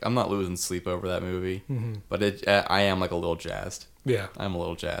excited. Like, I'm not losing sleep over that movie, but I am like a little jazzed. Yeah. I'm a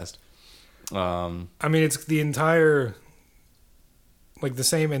little jazzed. I mean, it's the entire, like the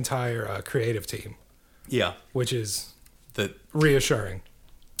same entire creative team, Yeah. which is The reassuring.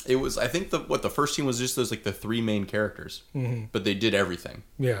 it was. I think the first team was just those like the three main characters, but they did everything.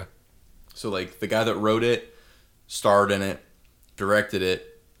 Yeah. So like the guy that wrote it, starred in it, directed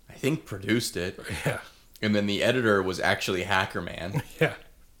it, I think produced it, Yeah. and then the editor was actually Hacker Man. Yeah.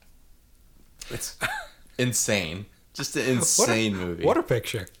 It's insane. Just an insane movie. What a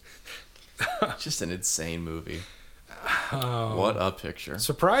picture. Just an insane movie. What a picture.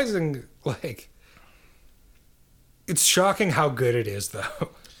 Surprising, like, it's shocking how good it is, though.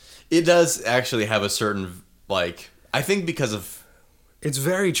 It does actually have a certain, like, I think because of, It's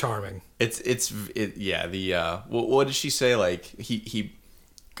very charming. yeah, the, what did she say? Like, he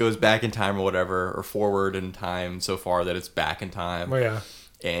goes back in time or whatever, or forward in time so far that it's back in time. Oh, yeah.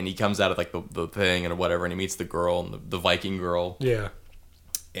 And he comes out of, like, the thing and whatever, and he meets the girl, and the Viking girl. Yeah.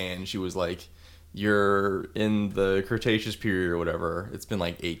 And she was like, you're in the Cretaceous period or whatever. It's been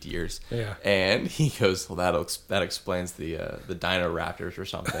like 8 years. Yeah. And he goes, well, that explains the Dino Raptors or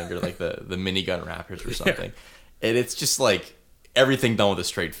something, or like the minigun Raptors or something. And it's just like everything done with a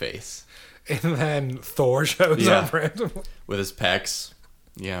straight face. And then Thor shows Yeah. up randomly. With his pecs.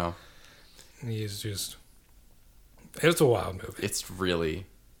 Yeah. He's just... It's a wild movie. It's really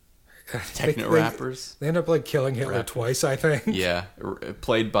They- techno they- rappers. They end up, like, killing Hitler Rappers. twice, I think. Yeah.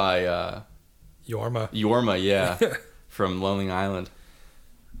 Played by Yorma. Yorma, yeah. From Lonely Island.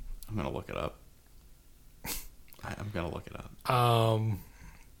 I'm going to look it up. I'm going to look it up.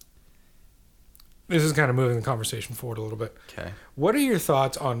 This is kind of moving the conversation forward a little bit. Okay. What are your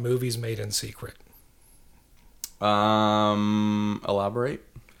thoughts on movies made in secret? Elaborate.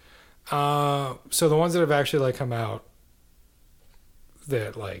 So the ones that have actually like come out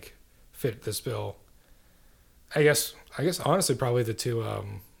that like fit this bill, I guess honestly probably the two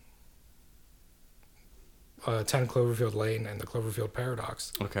 10 Cloverfield Lane and the Cloverfield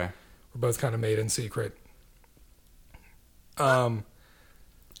Paradox Okay. were both kind of made in secret. But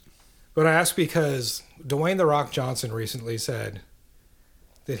I ask because Dwayne "The Rock" Johnson recently said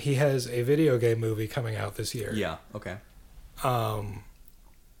that he has a video game movie coming out this year. Yeah. Okay.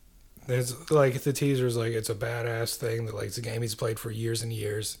 There's like the teaser's like it's a badass thing that like it's a game he's played for years and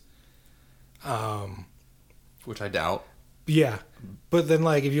years. Which I doubt. Yeah, but then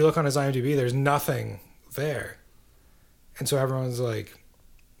like if you look on his IMDb, there's nothing there, and so everyone's like,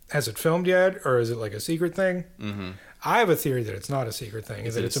 "Has it filmed yet, or is it like a secret thing?" Mm-hmm. I have a theory that it's not a secret thing,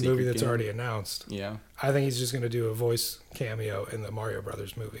 Is and that it a it's a movie secret that's game? already announced. Yeah. I think he's just going to do a voice cameo in the Mario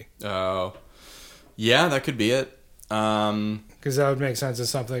Brothers movie Oh. Yeah, that could be it. because that would make sense as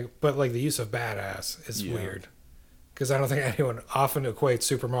something. But like the use of badass is Yeah. weird because I don't think anyone often equates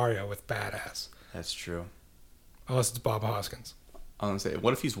Super Mario with badass That's true. unless it's Bob Hoskins. I was gonna say,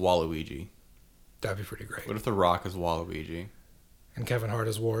 what if he's Waluigi? That'd be pretty great. What if The Rock is Waluigi? And Kevin Hart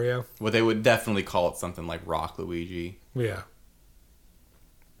as Wario. Well, they would definitely call it something like Rock Luigi, Yeah.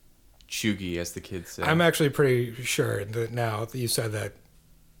 Chugi, as the kids say. I'm actually pretty sure that now that you said that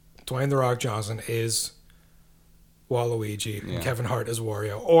Dwayne "The Rock" Johnson is Waluigi Yeah. and Kevin Hart is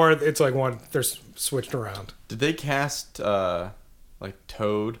Wario. Or it's like one, they're switched around. Did they cast like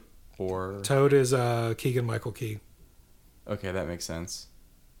Toad or? Toad is Keegan Michael Key. Okay, that makes sense.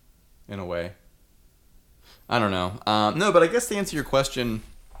 In a way. I don't know. No, but I guess to answer your question.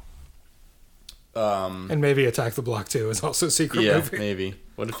 And maybe Attack the Block 2 is also a secret Yeah, movie. maybe.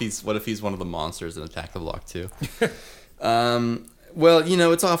 What if he's one of the monsters in Attack the Block 2? Well,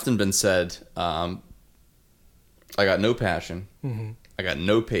 it's often been said, I got no passion, I got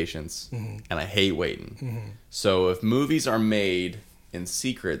no patience, and I hate waiting. So if movies are made in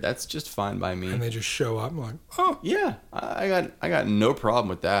secret, that's just fine by me. And they just show up. I'm like, oh, Yeah, I got no problem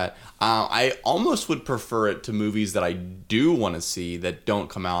with that. I almost would prefer it to movies that I do want to see that don't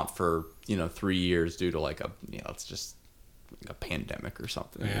come out for 3 years due to like it's just a pandemic or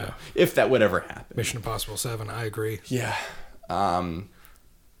something. Yeah. You know, if that would ever happen. Mission Impossible 7, I agree. Yeah.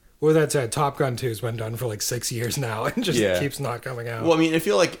 With that said, Top Gun 2 has been done for like 6 years now and just Yeah. keeps not coming out. Well, I mean, I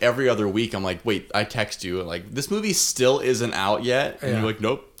feel like every other week I'm like, wait, I text you like this movie still isn't out yet, and Yeah. you're like,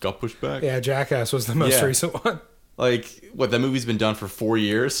 nope, got pushed back. Yeah, Jackass was the most Yeah. recent one. Like, what, that movie's been done for 4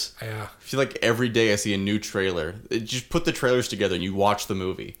 years? Yeah. I feel like every day I see a new trailer. Just put the trailers together and you watch the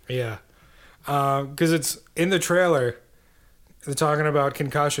movie. Yeah. Because it's in the trailer, they're talking about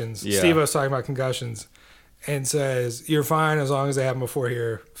concussions. Yeah. Steve-O's talking about concussions and says, you're fine as long as they happen before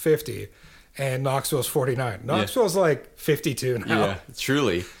you're 50. And Knoxville's 49. Knoxville's like 52 now. Yeah,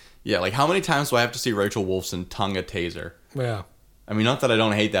 truly. Yeah, like how many times do I have to see Rachel Wolfson tongue a taser? Yeah. I mean, not that I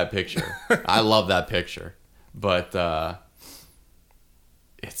don't hate that picture. I love that picture. But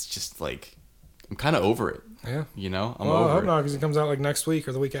it's just like, I'm kind of over it. Yeah. You know? I'm Well, I hope over it. not because it comes out like next week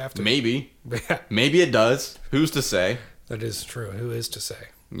or the week after. Maybe. Yeah. Maybe it does. Who's to say? That is true. Who is to say?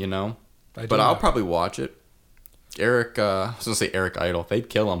 You know? I do But I'll not. probably watch it. I was going to say Eric Idle. They'd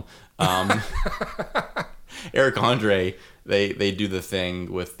kill him. Eric Andre, they do the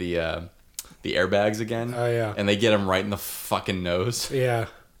thing with the airbags again. Oh, yeah. And they get him right in the fucking nose. Yeah.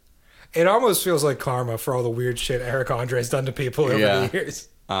 It almost feels like karma for all the weird shit Eric Andre's done to people over Yeah. the years.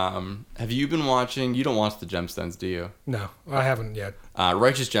 Have you been watching? You don't watch The Gemstones, do you? No, I haven't yet.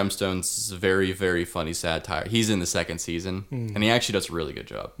 Righteous Gemstones is a very, very funny satire. He's in the second season, Hmm. and he actually does a really good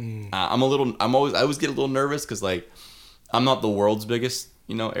job. I always get a little nervous because like I'm not the world's biggest,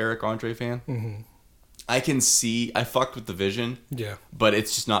 Eric Andre fan. Mm-hmm. I fucked with the vision, Yeah. but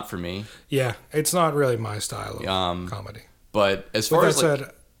it's just not for me. Yeah, it's not really my style of comedy. But as With far that as like,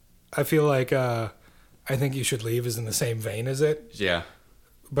 said, I feel like I Think You Should Leave is in the same vein as it, yeah,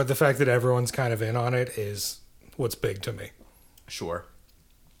 but the fact that everyone's kind of in on it is what's big to me. sure.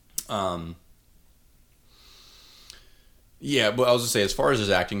 Yeah, but I was gonna say, as far as his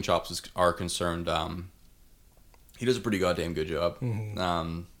acting chops are concerned, he does a pretty goddamn good job.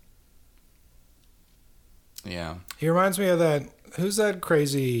 Mm-hmm. Yeah. He reminds me of that. Who's that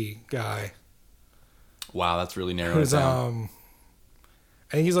crazy guy? Wow, that's really narrowed it Who's down.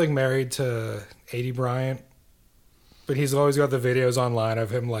 I think he's like married to Adie Bryant, but he's always got the videos online of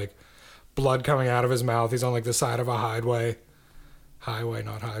him like blood coming out of his mouth. He's on like the side of a highway,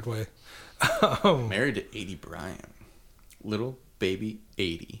 not highway. Married to 80 Bryant. Little baby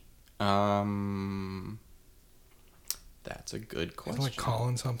 80. That's a good question. Like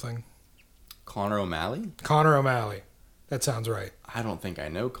Colin something. Connor O'Malley? Connor O'Malley. That sounds right. I don't think I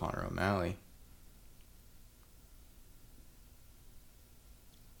know Connor O'Malley.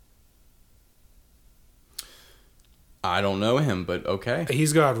 I don't know him, but okay.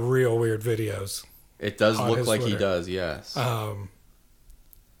 He's got real weird videos. It does on look his like he Twitter. does, yes. Um,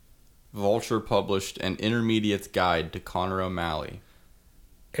 Vulture published an intermediate's guide to Connor O'Malley.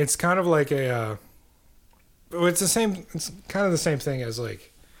 it's kind of like a. It's the same. It's kind of the same thing as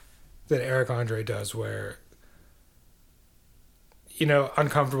like that Eric Andre does, where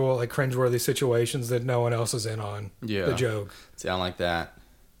uncomfortable, like cringeworthy situations that no one else is in on. Yeah. The joke. See, I don't like that.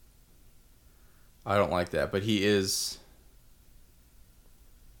 I don't like that, but he is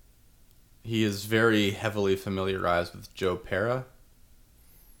very heavily familiarized with Joe Pera.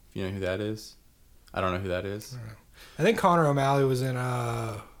 If you know who that is. I don't know who that is. I think Connor O'Malley was in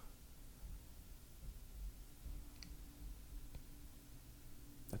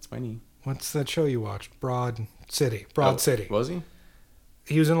That's funny. what's that show you watched? Broad City. City. Was he?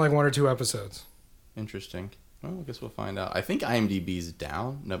 He was in like 1 or 2 episodes. Interesting. Well, I guess we'll find out. I think IMDb's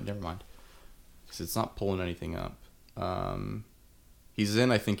down. Nope, never mind. Because it's not pulling anything up. He's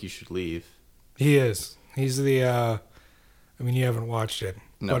in I Think You Should Leave. He is. He's the. I mean, you haven't watched it,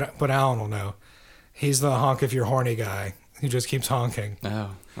 No. but Alan will know. He's the honk if you're horny guy who just keeps honking.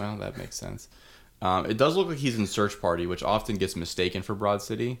 Oh, well, that makes sense. It does look like he's in Search Party, which often gets mistaken for Broad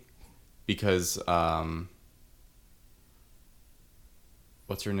City. Because,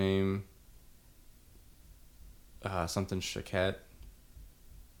 what's her name? Something Shakette.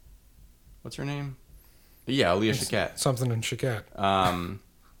 What's her name? Yeah, Aaliyah Shakette. Something in Chiquette.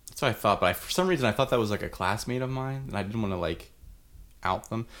 That's what I thought, but for some reason I thought that was like a classmate of mine, and I didn't want to like out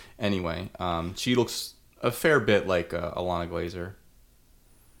them. Anyway, she looks a fair bit like Alana Glazer.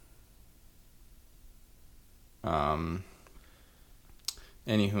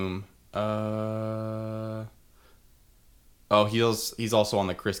 Anywhom, he's also on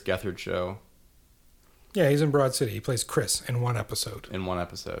the Chris Gethard show Yeah, he's in Broad City. He plays Chris in 1 episode. in one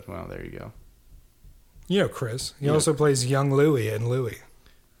episode. Well, there you go. You know Chris. He Yeah. also plays young Louie in Louie.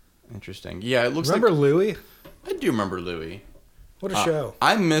 Interesting. Yeah, it looks Remember like Louie? I do remember Louis. What a show.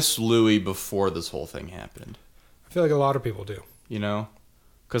 I miss Louis before this whole thing happened. I I feel like a lot of people do. You know?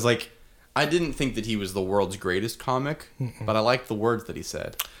 Because, like, I didn't think that he was the world's greatest comic, but I liked the words that he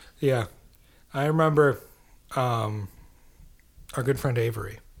said. Yeah. I remember our good friend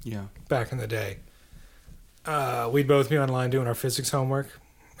Avery. Yeah. Back in the day. We'd both be online doing our physics homework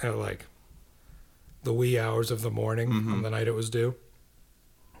at like the wee hours of the morning on the night it was due.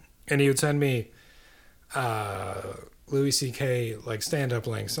 And he would send me Louis C.K. like stand-up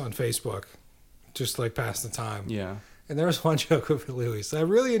links on Facebook, just like pass the time. Yeah. And there was one joke with Louis that I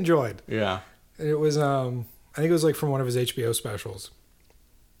really enjoyed. Yeah. It was, I think it was like from one of his HBO specials,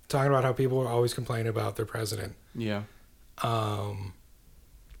 talking about how people are always complaining about their president. Yeah. And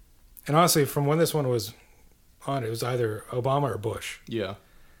honestly, from when this one was on, it was either Obama or Bush. Yeah.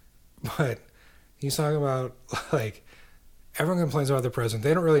 But he's talking about, like, everyone complains about their president.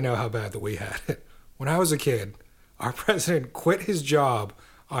 They don't really know how bad that we had it. When I was a kid, our president quit his job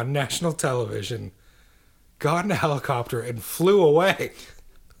on national television, got in a helicopter, and flew away.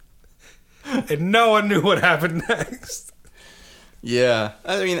 And no one knew what happened next. Yeah.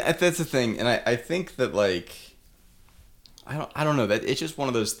 I mean, that's the thing. And I think that, like, I don't know, that it's just one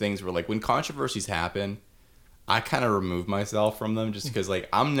of those things where, like, when controversies happen, I kind of remove myself from them just because, like,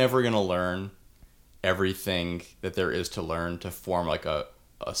 I'm never going to learn everything that there is to learn to form, like, a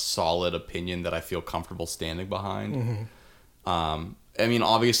solid opinion that I feel comfortable standing behind. I mean,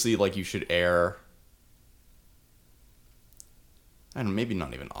 obviously, like, you should err. I don't know, maybe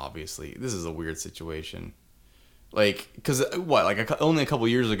not even obviously. This is a weird situation. Like, because only a couple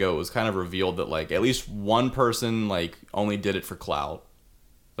years ago, it was kind of revealed that, like, at least one person, like, only did it for clout.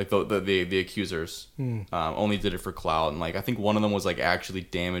 Like, the accusers only did it for clout. And, like, I think one of them was, like, actually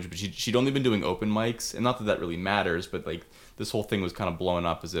damaged. But she'd only been doing open mics. And not that really matters, but, like, this whole thing was kind of blowing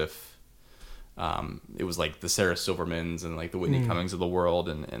up as if it was, like, the Sarah Silvermans and, like, the Whitney Cummings of the world.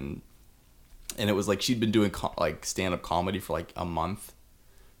 And it was, like, she'd been doing, like, stand-up comedy for, like, a month.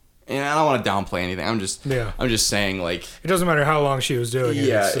 And I don't want to downplay anything. I'm just saying, like, It doesn't matter how long she was doing it.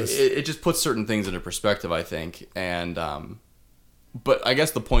 yeah, It's just, it just puts certain things into perspective, I think. And but I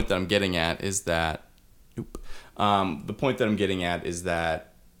guess the point that I'm getting at is that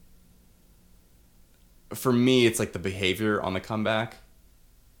for me, it's like the behavior on the comeback.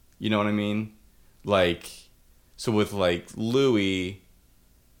 You know what I mean? Like, so with, like, Louis,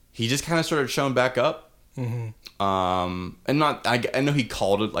 he just kind of started showing back up. And I know he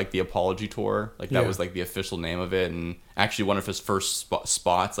called it, like, the apology tour, like that was, like, the official name of it, and actually one of his first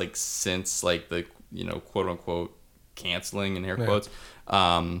spots, like, since, like, the, you know, quote unquote canceling in air quotes,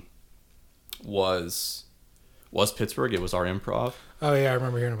 was Pittsburgh. It was our Improv. Oh yeah, I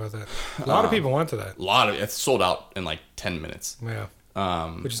remember hearing about that. A lot of people went to that. It's sold out in, like, 10 minutes. Yeah.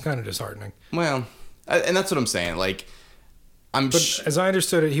 Which is kind of disheartening. Well, and that's what I'm saying. Like, as I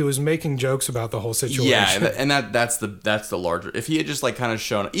understood it, he was making jokes about the whole situation. Yeah, and that's the larger. If he had just, like, kind of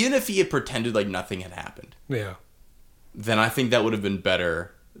shown, even if he had pretended like nothing had happened, yeah, then I think that would have been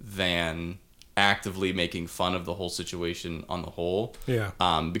better than actively making fun of the whole situation on the whole. Yeah.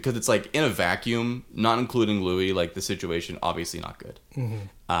 Because it's like, in a vacuum, not including Louis, like, the situation obviously not good.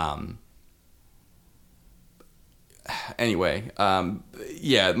 Anyway,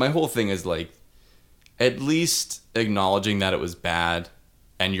 yeah, my whole thing is, like, at least acknowledging that it was bad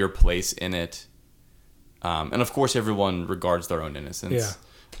and your place in it. And of course everyone regards their own innocence.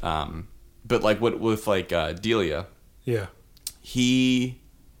 Yeah. But, like, with like Delia. Yeah. He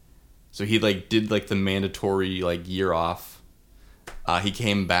like did, like, the mandatory, like, year off. He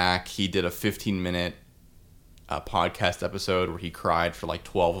came back. He did a 15-minute podcast episode where he cried for, like,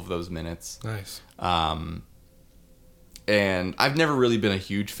 12 of those minutes. Nice. And I've never really been a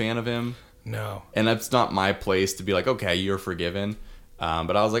huge fan of him. No. And that's not my place to be like, okay, you're forgiven.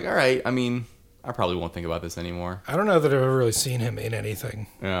 But I was like, all right, I mean, I probably won't think about this anymore. I don't know that I've ever really seen him in anything.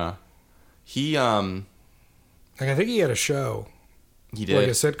 Yeah. He, like, I think he had a show. He did. Like a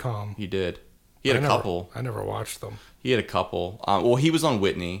sitcom. He did. He had a couple. I never watched them. He had a couple. Well, he was on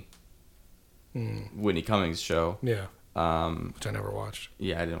Whitney. Whitney Cummings' show. Yeah. Which I never watched.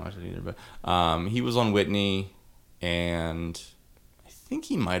 Yeah, I didn't watch it either. But he was on Whitney, and I think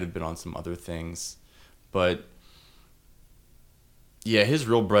he might have been on some other things. But yeah, his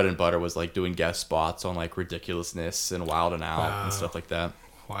real bread and butter was, like, doing guest spots on, like, Ridiculousness and Wild and Out and stuff like that.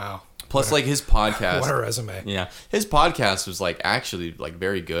 Wow. Plus, like, his podcast. What a resume. Yeah. His podcast was, like, actually, like,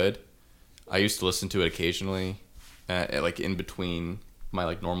 very good. I used to listen to it occasionally, like, in between my,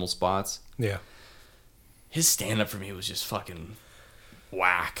 like, normal spots. Yeah. His stand-up for me was just fucking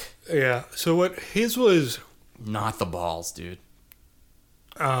whack. Yeah. So what his was... Not the balls, dude.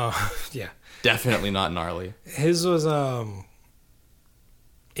 Yeah. Definitely not gnarly. His was,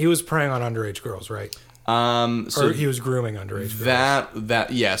 he was preying on underage girls, right? So Or he was grooming underage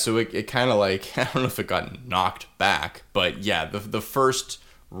girls. yeah. So it kind of like I don't know if it got knocked back, but yeah, the first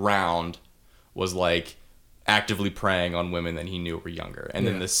round was like actively preying on women that he knew were younger, and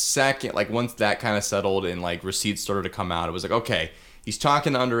then the second, like once that kind of settled and like receipts started to come out, it was like okay. He's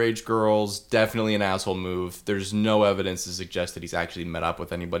talking to underage girls, definitely an asshole move. There's no evidence to suggest that he's actually met up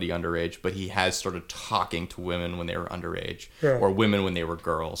with anybody underage, but he has started talking to women when they were underage, or women when they were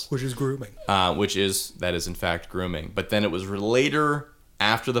girls. Which is grooming. That is in fact grooming. But then it was later,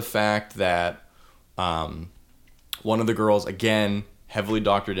 after the fact, that one of the girls, again, heavily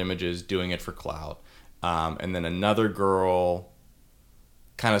doctored images, doing it for clout. And then another girl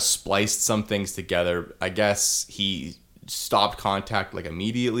kind of spliced some things together. I guess he stopped contact like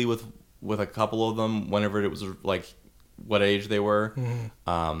immediately with a couple of them whenever it was like what age they were,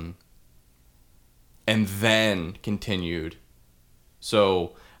 and then continued.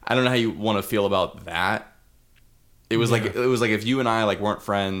 So I don't know how you want to feel about that. It was like if you and I like weren't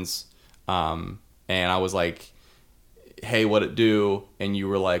friends, and I was like, hey, what it do? And you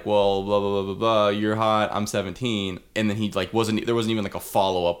were like, well, blah, blah, blah, blah, blah, you're hot, I'm 17. And then he like there wasn't even like a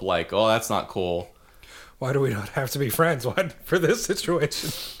follow-up like, oh, that's not cool. Why do we not have to be friends? What for this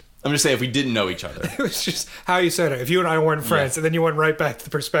situation? I'm just saying, if we didn't know each other. It was just how you said it. If you and I weren't friends, and then you went right back to the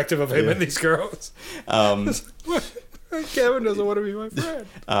perspective of him and these girls. Kevin doesn't want to be my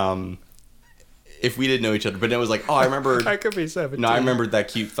friend. If we didn't know each other, but it was like, oh, I remember. I could be 17. No, I remembered that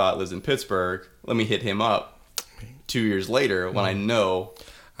cute thought lives in Pittsburgh. Let me hit him up 2 years later when I know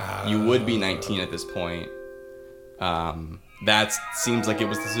you would be 19 at this point. That seems like it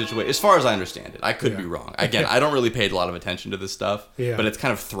was the situation. As far as I understand it, I could be wrong. Again, I don't really pay a lot of attention to this stuff, but it's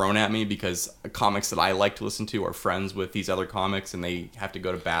kind of thrown at me because comics that I like to listen to are friends with these other comics, and they have to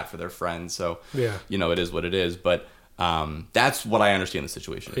go to bat for their friends. So, you know, it is what it is. But that's what I understand the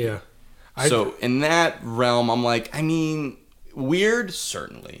situation. Yeah. So in that realm, I'm like, I mean, weird,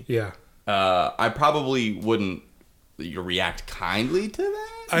 certainly. Yeah. I probably wouldn't react kindly to that.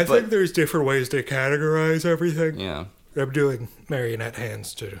 I think there's different ways to categorize everything. Yeah. I'm doing marionette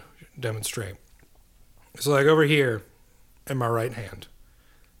hands to demonstrate. So like over here in my right hand,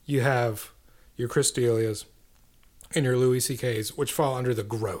 you have your Chris D'Elia's and your Louis C.K.'s, which fall under the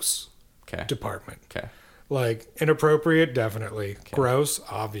gross department. Okay. Like inappropriate, definitely. Okay. Gross,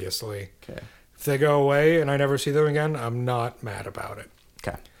 obviously. Okay. If they go away and I never see them again, I'm not mad about it.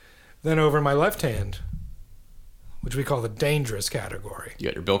 Okay. Then over in my left hand, which we call the dangerous category. You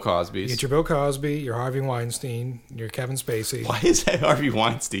got your Bill Cosby's. You get your Bill Cosby, your Harvey Weinstein, your Kevin Spacey. Why is that Harvey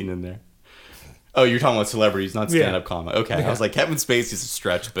Weinstein in there? Oh, you're talking about celebrities, not stand-up comic. Okay, I was like, Kevin Spacey's a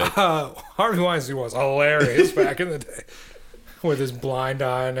stretch, but... Harvey Weinstein was hilarious back in the day. With his blind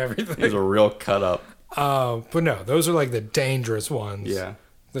eye and everything. He was a real cut-up. But no, those are like the dangerous ones. Yeah.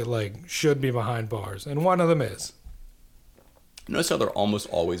 That like should be behind bars. And one of them is. Notice how they're almost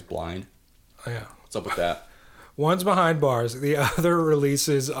always blind? Yeah. What's up with that? One's behind bars. The other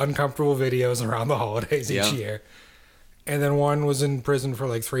releases uncomfortable videos around the holidays each year. And then one was in prison for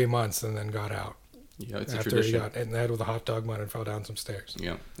like 3 months and then got out. Yeah, it's after a tradition. He got hit in the head with a hot dog bun and fell down some stairs.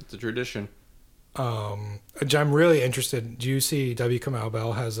 Yeah, it's a tradition. I'm really interested. Do you see W. Kamau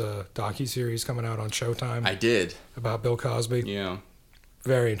Bell has a docuseries coming out on Showtime? I did. About Bill Cosby? Yeah.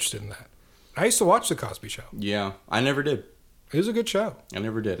 Very interested in that. I used to watch The Cosby Show. Yeah, I never did. It was a good show. I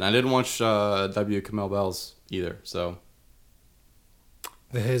never did. And I didn't watch W. Kamau Bell's either, so...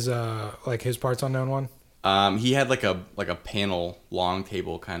 His Parts Unknown one? He had like a panel, long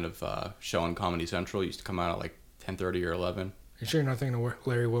table kind of show on Comedy Central. It used to come out at like 10:30 or 11. You sure you're not thinking of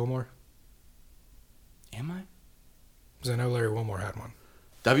Larry Wilmore? Am I? Because I know Larry Wilmore had one.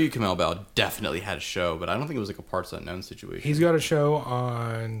 W. Kamau Bell definitely had a show, but I don't think it was like a Parts Unknown situation. He's got a show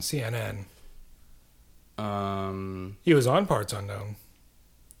on CNN. He was on Parts Unknown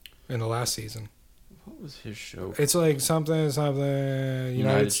in the last season. What was his show? It's like something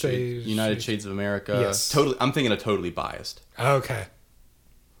United States. United Shades of America. Yes. Totally. I'm thinking of Totally Biased. Okay.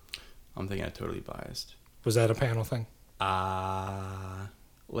 I'm thinking of Totally Biased. Was that a panel thing?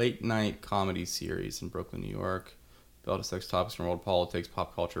 Late night comedy series in Brooklyn, New York. Bell discusses topics from world politics,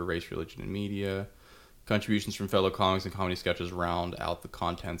 pop culture, race, religion, and media. Contributions from fellow comics and comedy sketches round out the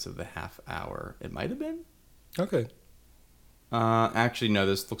contents of the half hour. It might have been. Okay. Actually, no.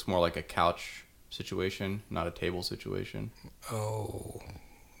 This looks more like a couch situation, not a table situation. Oh,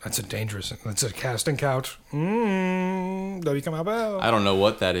 that's a casting couch. W. Kamau Bell. I don't know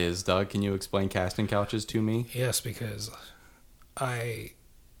what that is, Doug. Can you explain casting couches to me? Yes, because I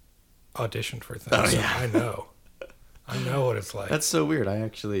auditioned for things. Oh, yeah. So I know what it's like. That's so weird. I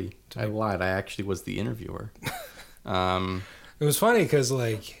lied. I actually was the interviewer. It was funny because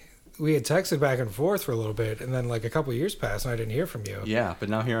like we had texted back and forth for a little bit, and then like a couple of years passed, and I didn't hear from you. Yeah, but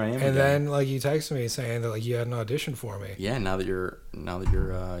now here I am. And again. then like you texted me saying that like you had an audition for me. Yeah, now that you're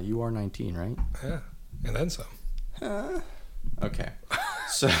you are 19, right? Yeah, and then some. Okay.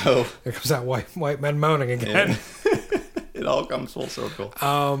 So There comes that white men moaning again. it all comes full circle.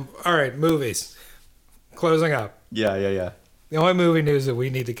 All right, movies. Closing up. Yeah. The only movie news that we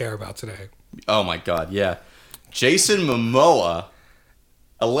need to care about today Oh my god, yeah. Jason Momoa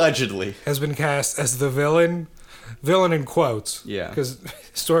allegedly. has been cast as the villain in quotes. Yeah. Because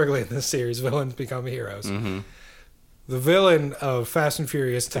historically in this series, villains become heroes. Mm-hmm. The villain of Fast and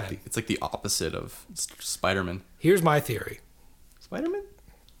Furious 10. It's like the opposite of Spider-Man. Here's my theory. Spider-Man?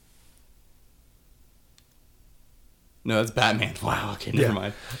 No, that's Batman. Wow, okay, never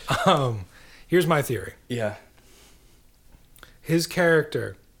mind. Here's my theory. Yeah. His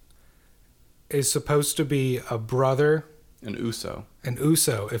character is supposed to be a brother, An Uso. an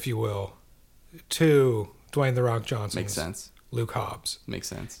Uso, if you will, to Dwayne The Rock Johnson. Makes sense. Luke Hobbs. Makes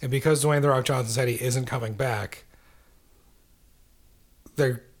sense. And because Dwayne The Rock Johnson said he isn't coming back,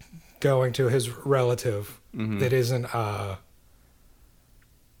 they're going to his relative that isn't,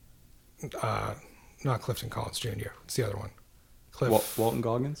 not Clifton Collins Jr. It's the other one. Walton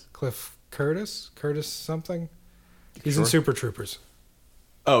Goggins? Cliff Curtis? Curtis something? He's in Sure. Super Troopers.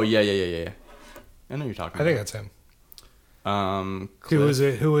 Oh, yeah. I know you're talking I think about. that's him.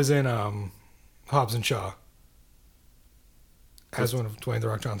 Cliff- Who was in Hobbs and Shaw as one of Dwayne The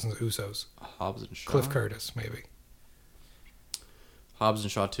Rock Johnson's Usos. Hobbs and Shaw? Cliff Curtis, maybe. Hobbs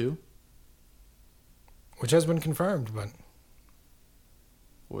and Shaw 2? Which has been confirmed, but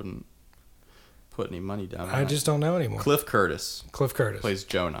Wouldn't put any money down on I that. just don't know anymore. Cliff Curtis Cliff Curtis. plays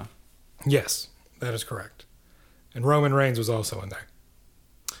Jonah. Yes, that is correct. And Roman Reigns was also in there.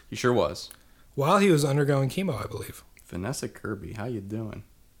 He sure was. While he was undergoing chemo, I believe. Vanessa Kirby, how you doing?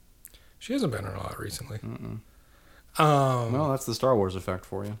 She hasn't been in a lot recently. Well, that's the Star Wars effect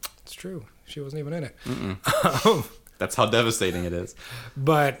for you. It's true. She wasn't even in it. That's how devastating it is.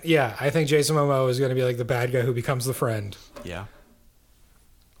 But yeah, I think Jason Momoa is going to be like the bad guy who becomes the friend. Yeah.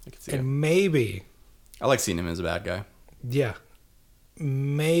 I can see And it. maybe, I like seeing him as a bad guy. yeah,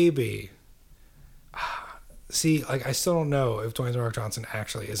 maybe. See, like I still don't know if Dwayne The Rock Johnson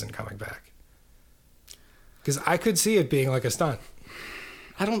actually isn't coming back. Because I could see it being like a stunt.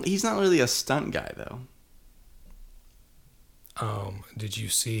 He's not really a stunt guy though. Did you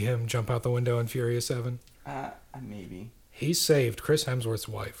see him jump out the window in Furious 7? Maybe. He saved Chris Hemsworth's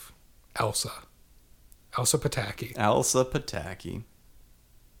wife, Elsa Pataki, Elsa Pataki.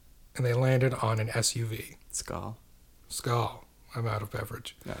 and they landed on an SUV. Skull. Skull. I'm out of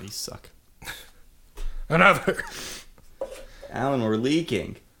beverage. No, you suck. Another. Alan, we're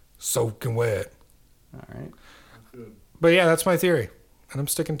leaking. Soaking wet. All right. But yeah, that's my theory, and I'm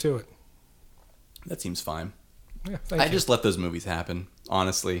sticking to it. That seems fine. Yeah, thank I you. just let those movies happen.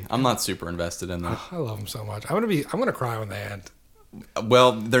 Honestly, I'm not super invested in them. I love them so much. I'm gonna cry when they end.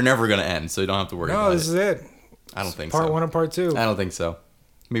 Well, they're never gonna end, so you don't have to worry No, about this is it. I don't think Part so. 1 and part 2. I don't think so.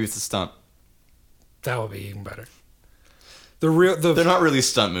 Maybe it's a stunt. That would be even better. They're The not really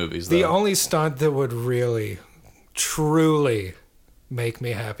stunt movies, though. only stunt that would really, truly make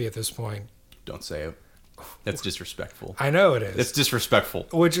me happy at this point. Don't say it. That's disrespectful. I know it is. It's disrespectful.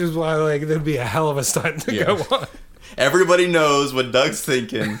 Which is why, like, there'd be a hell of a stunt to Yeah. go on. Everybody knows what Doug's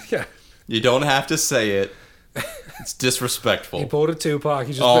thinking. Yeah. You don't have to say it. It's He disrespectful. pulled a Tupac.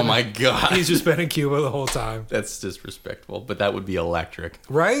 He's just Oh been, my god. He's just been in Cuba the whole time. That's disrespectful, but that would be electric.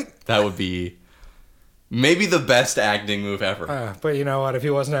 Right? That would be maybe the best acting move ever. But you know what? If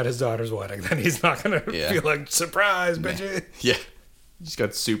he wasn't at his daughter's wedding, then he's not going to Yeah. feel like, surprise, bitch. Yeah. He's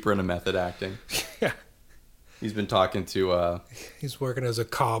got super into method acting. Yeah. He's been talking to He's working as a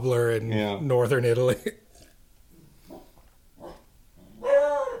cobbler in Yeah. northern Italy.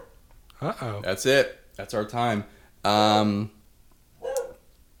 Uh-oh. that's it. That's our time.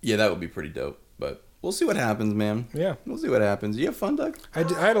 Yeah, that would be pretty dope. But we'll see what happens, man. Yeah. We'll see what happens. You have fun, Doug? I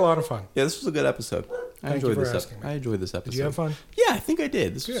had a lot of fun. Yeah, this was a good episode. Thank you for asking me. I enjoyed this episode. Did you have fun? Yeah, I think I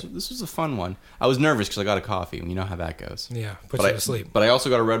did. This Good. was a fun one. I was nervous because I got a coffee, and you know how that goes. Yeah. Put But you I, to sleep. But I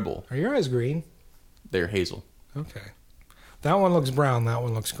also got a Red Bull. Are your eyes green? They're hazel. Okay. That one looks brown. That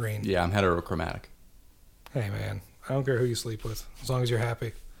one looks green. Yeah, I'm heterochromatic. Hey, man. I don't care who you sleep with, as long as you're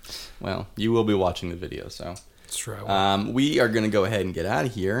happy. Well, you will be watching the video, so. It's true. I will. We are going to go ahead and get out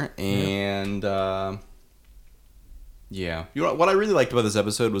of here. And, yeah. You know, what I really liked about this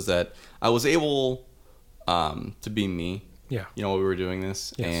episode was that I was able to be me. Yeah. You know, while we were doing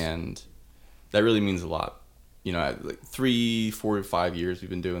this. Yes. And that really means a lot. You know, like 3, 4, 5 years we've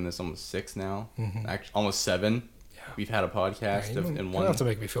been doing this, almost 6 now. Mm-hmm. Actually, almost 7. Yeah. We've had a podcast You in don't one have to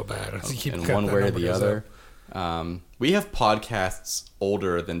make me feel bad. You keep in cutting one that way or number the goes other. up. We have podcasts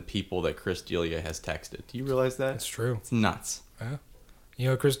older than people that Chris D'Elia has texted. Do you realize that? That's true. It's nuts. Yeah. You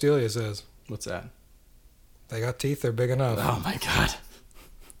know what Chris D'Elia says? What's that? They got teeth, they're big enough. Oh my god.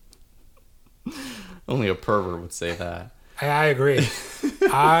 Only a pervert would say that. I agree.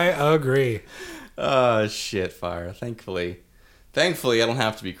 I agree. Oh shit, fire. Thankfully, I don't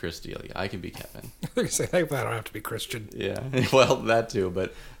have to be Chris D'Elia. I can be Kevin. I say, thankfully, I don't have to be Christian. Yeah, well, that too.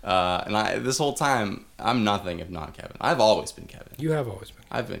 But this whole time, I'm nothing if not Kevin. I've always been Kevin. You have always been.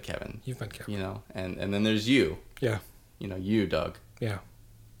 I've been Kevin. You've been Kevin. You know, and then there's you. Yeah. You know, you, Doug. Yeah.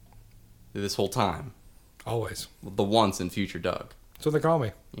 This whole time, Always. the once and future Doug. That's what they call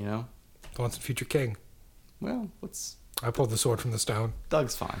me. You know. The once and future king. Well, what's I pulled the sword from the stone.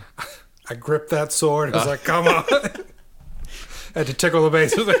 Doug's fine. I gripped that sword. It was like, come on. Had to tickle the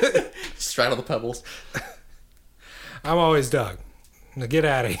base with it. Straddle the pebbles. I'm always Doug. Now get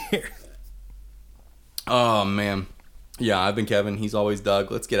out of here. Oh man, yeah, I've been Kevin. He's always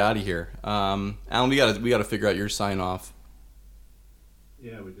Doug. Let's get out of here. Alan, we gotta figure out your sign off.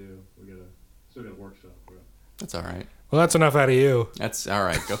 Yeah, we do. Still got a workshop, bro. That's all right. Well, that's enough out of you. That's all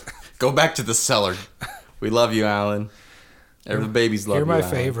right. Go back to the cellar. We love you, Alan. Every babies love you. You're my Alan.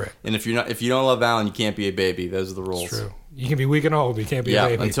 favorite. And if you don't love Alan, you can't be a baby. Those are the rules. It's true. You can be weak and old, but you can't be Yeah,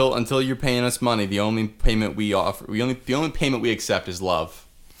 a baby. until you're paying us money, the only payment we offer, the only payment we accept is love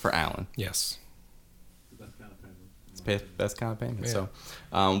for Alan. Yes. The best kind of payment. It's best kind of payment. Yeah.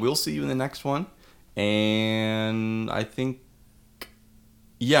 So, we'll see you in the next one. And I think,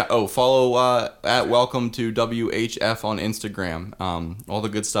 yeah. Oh, follow at Welcome to WHF on Instagram. All the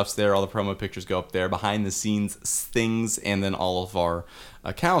good stuff's there. All the promo pictures go up there. Behind the scenes things, and then all of our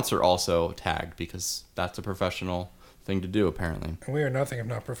accounts are also tagged because that's a professional thing to do, apparently. And we are nothing if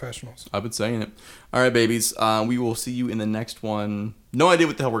not professionals. I've been saying it. All right, babies. We will see you in the next one. No idea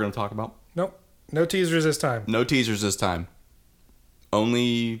what the hell we're going to talk about. Nope. No teasers this time. No teasers this time.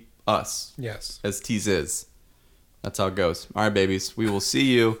 Only us Yes. as teases. That's how it goes. All right, babies. We will see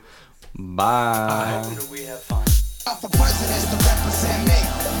you. Bye. Up for presidents to represent me.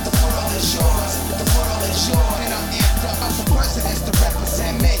 The world is yours. The world is yours. And I'm amped up. Up for presidents to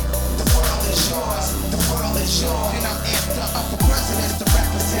represent me. The world is yours. The world is yours. And I'm amped up. Up for presidents to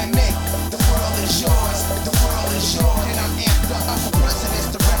represent me. The world is yours. The world is yours. And I'm amped up. Up for presidents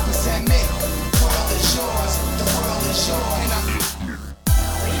to represent me. The world is yours. The world is yours. And I'm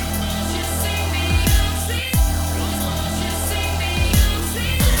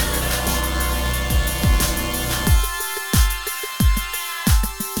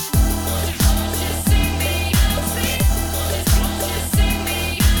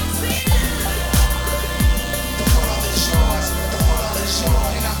the world is yours. The world is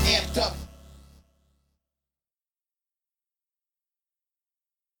yours. And I'm amped up.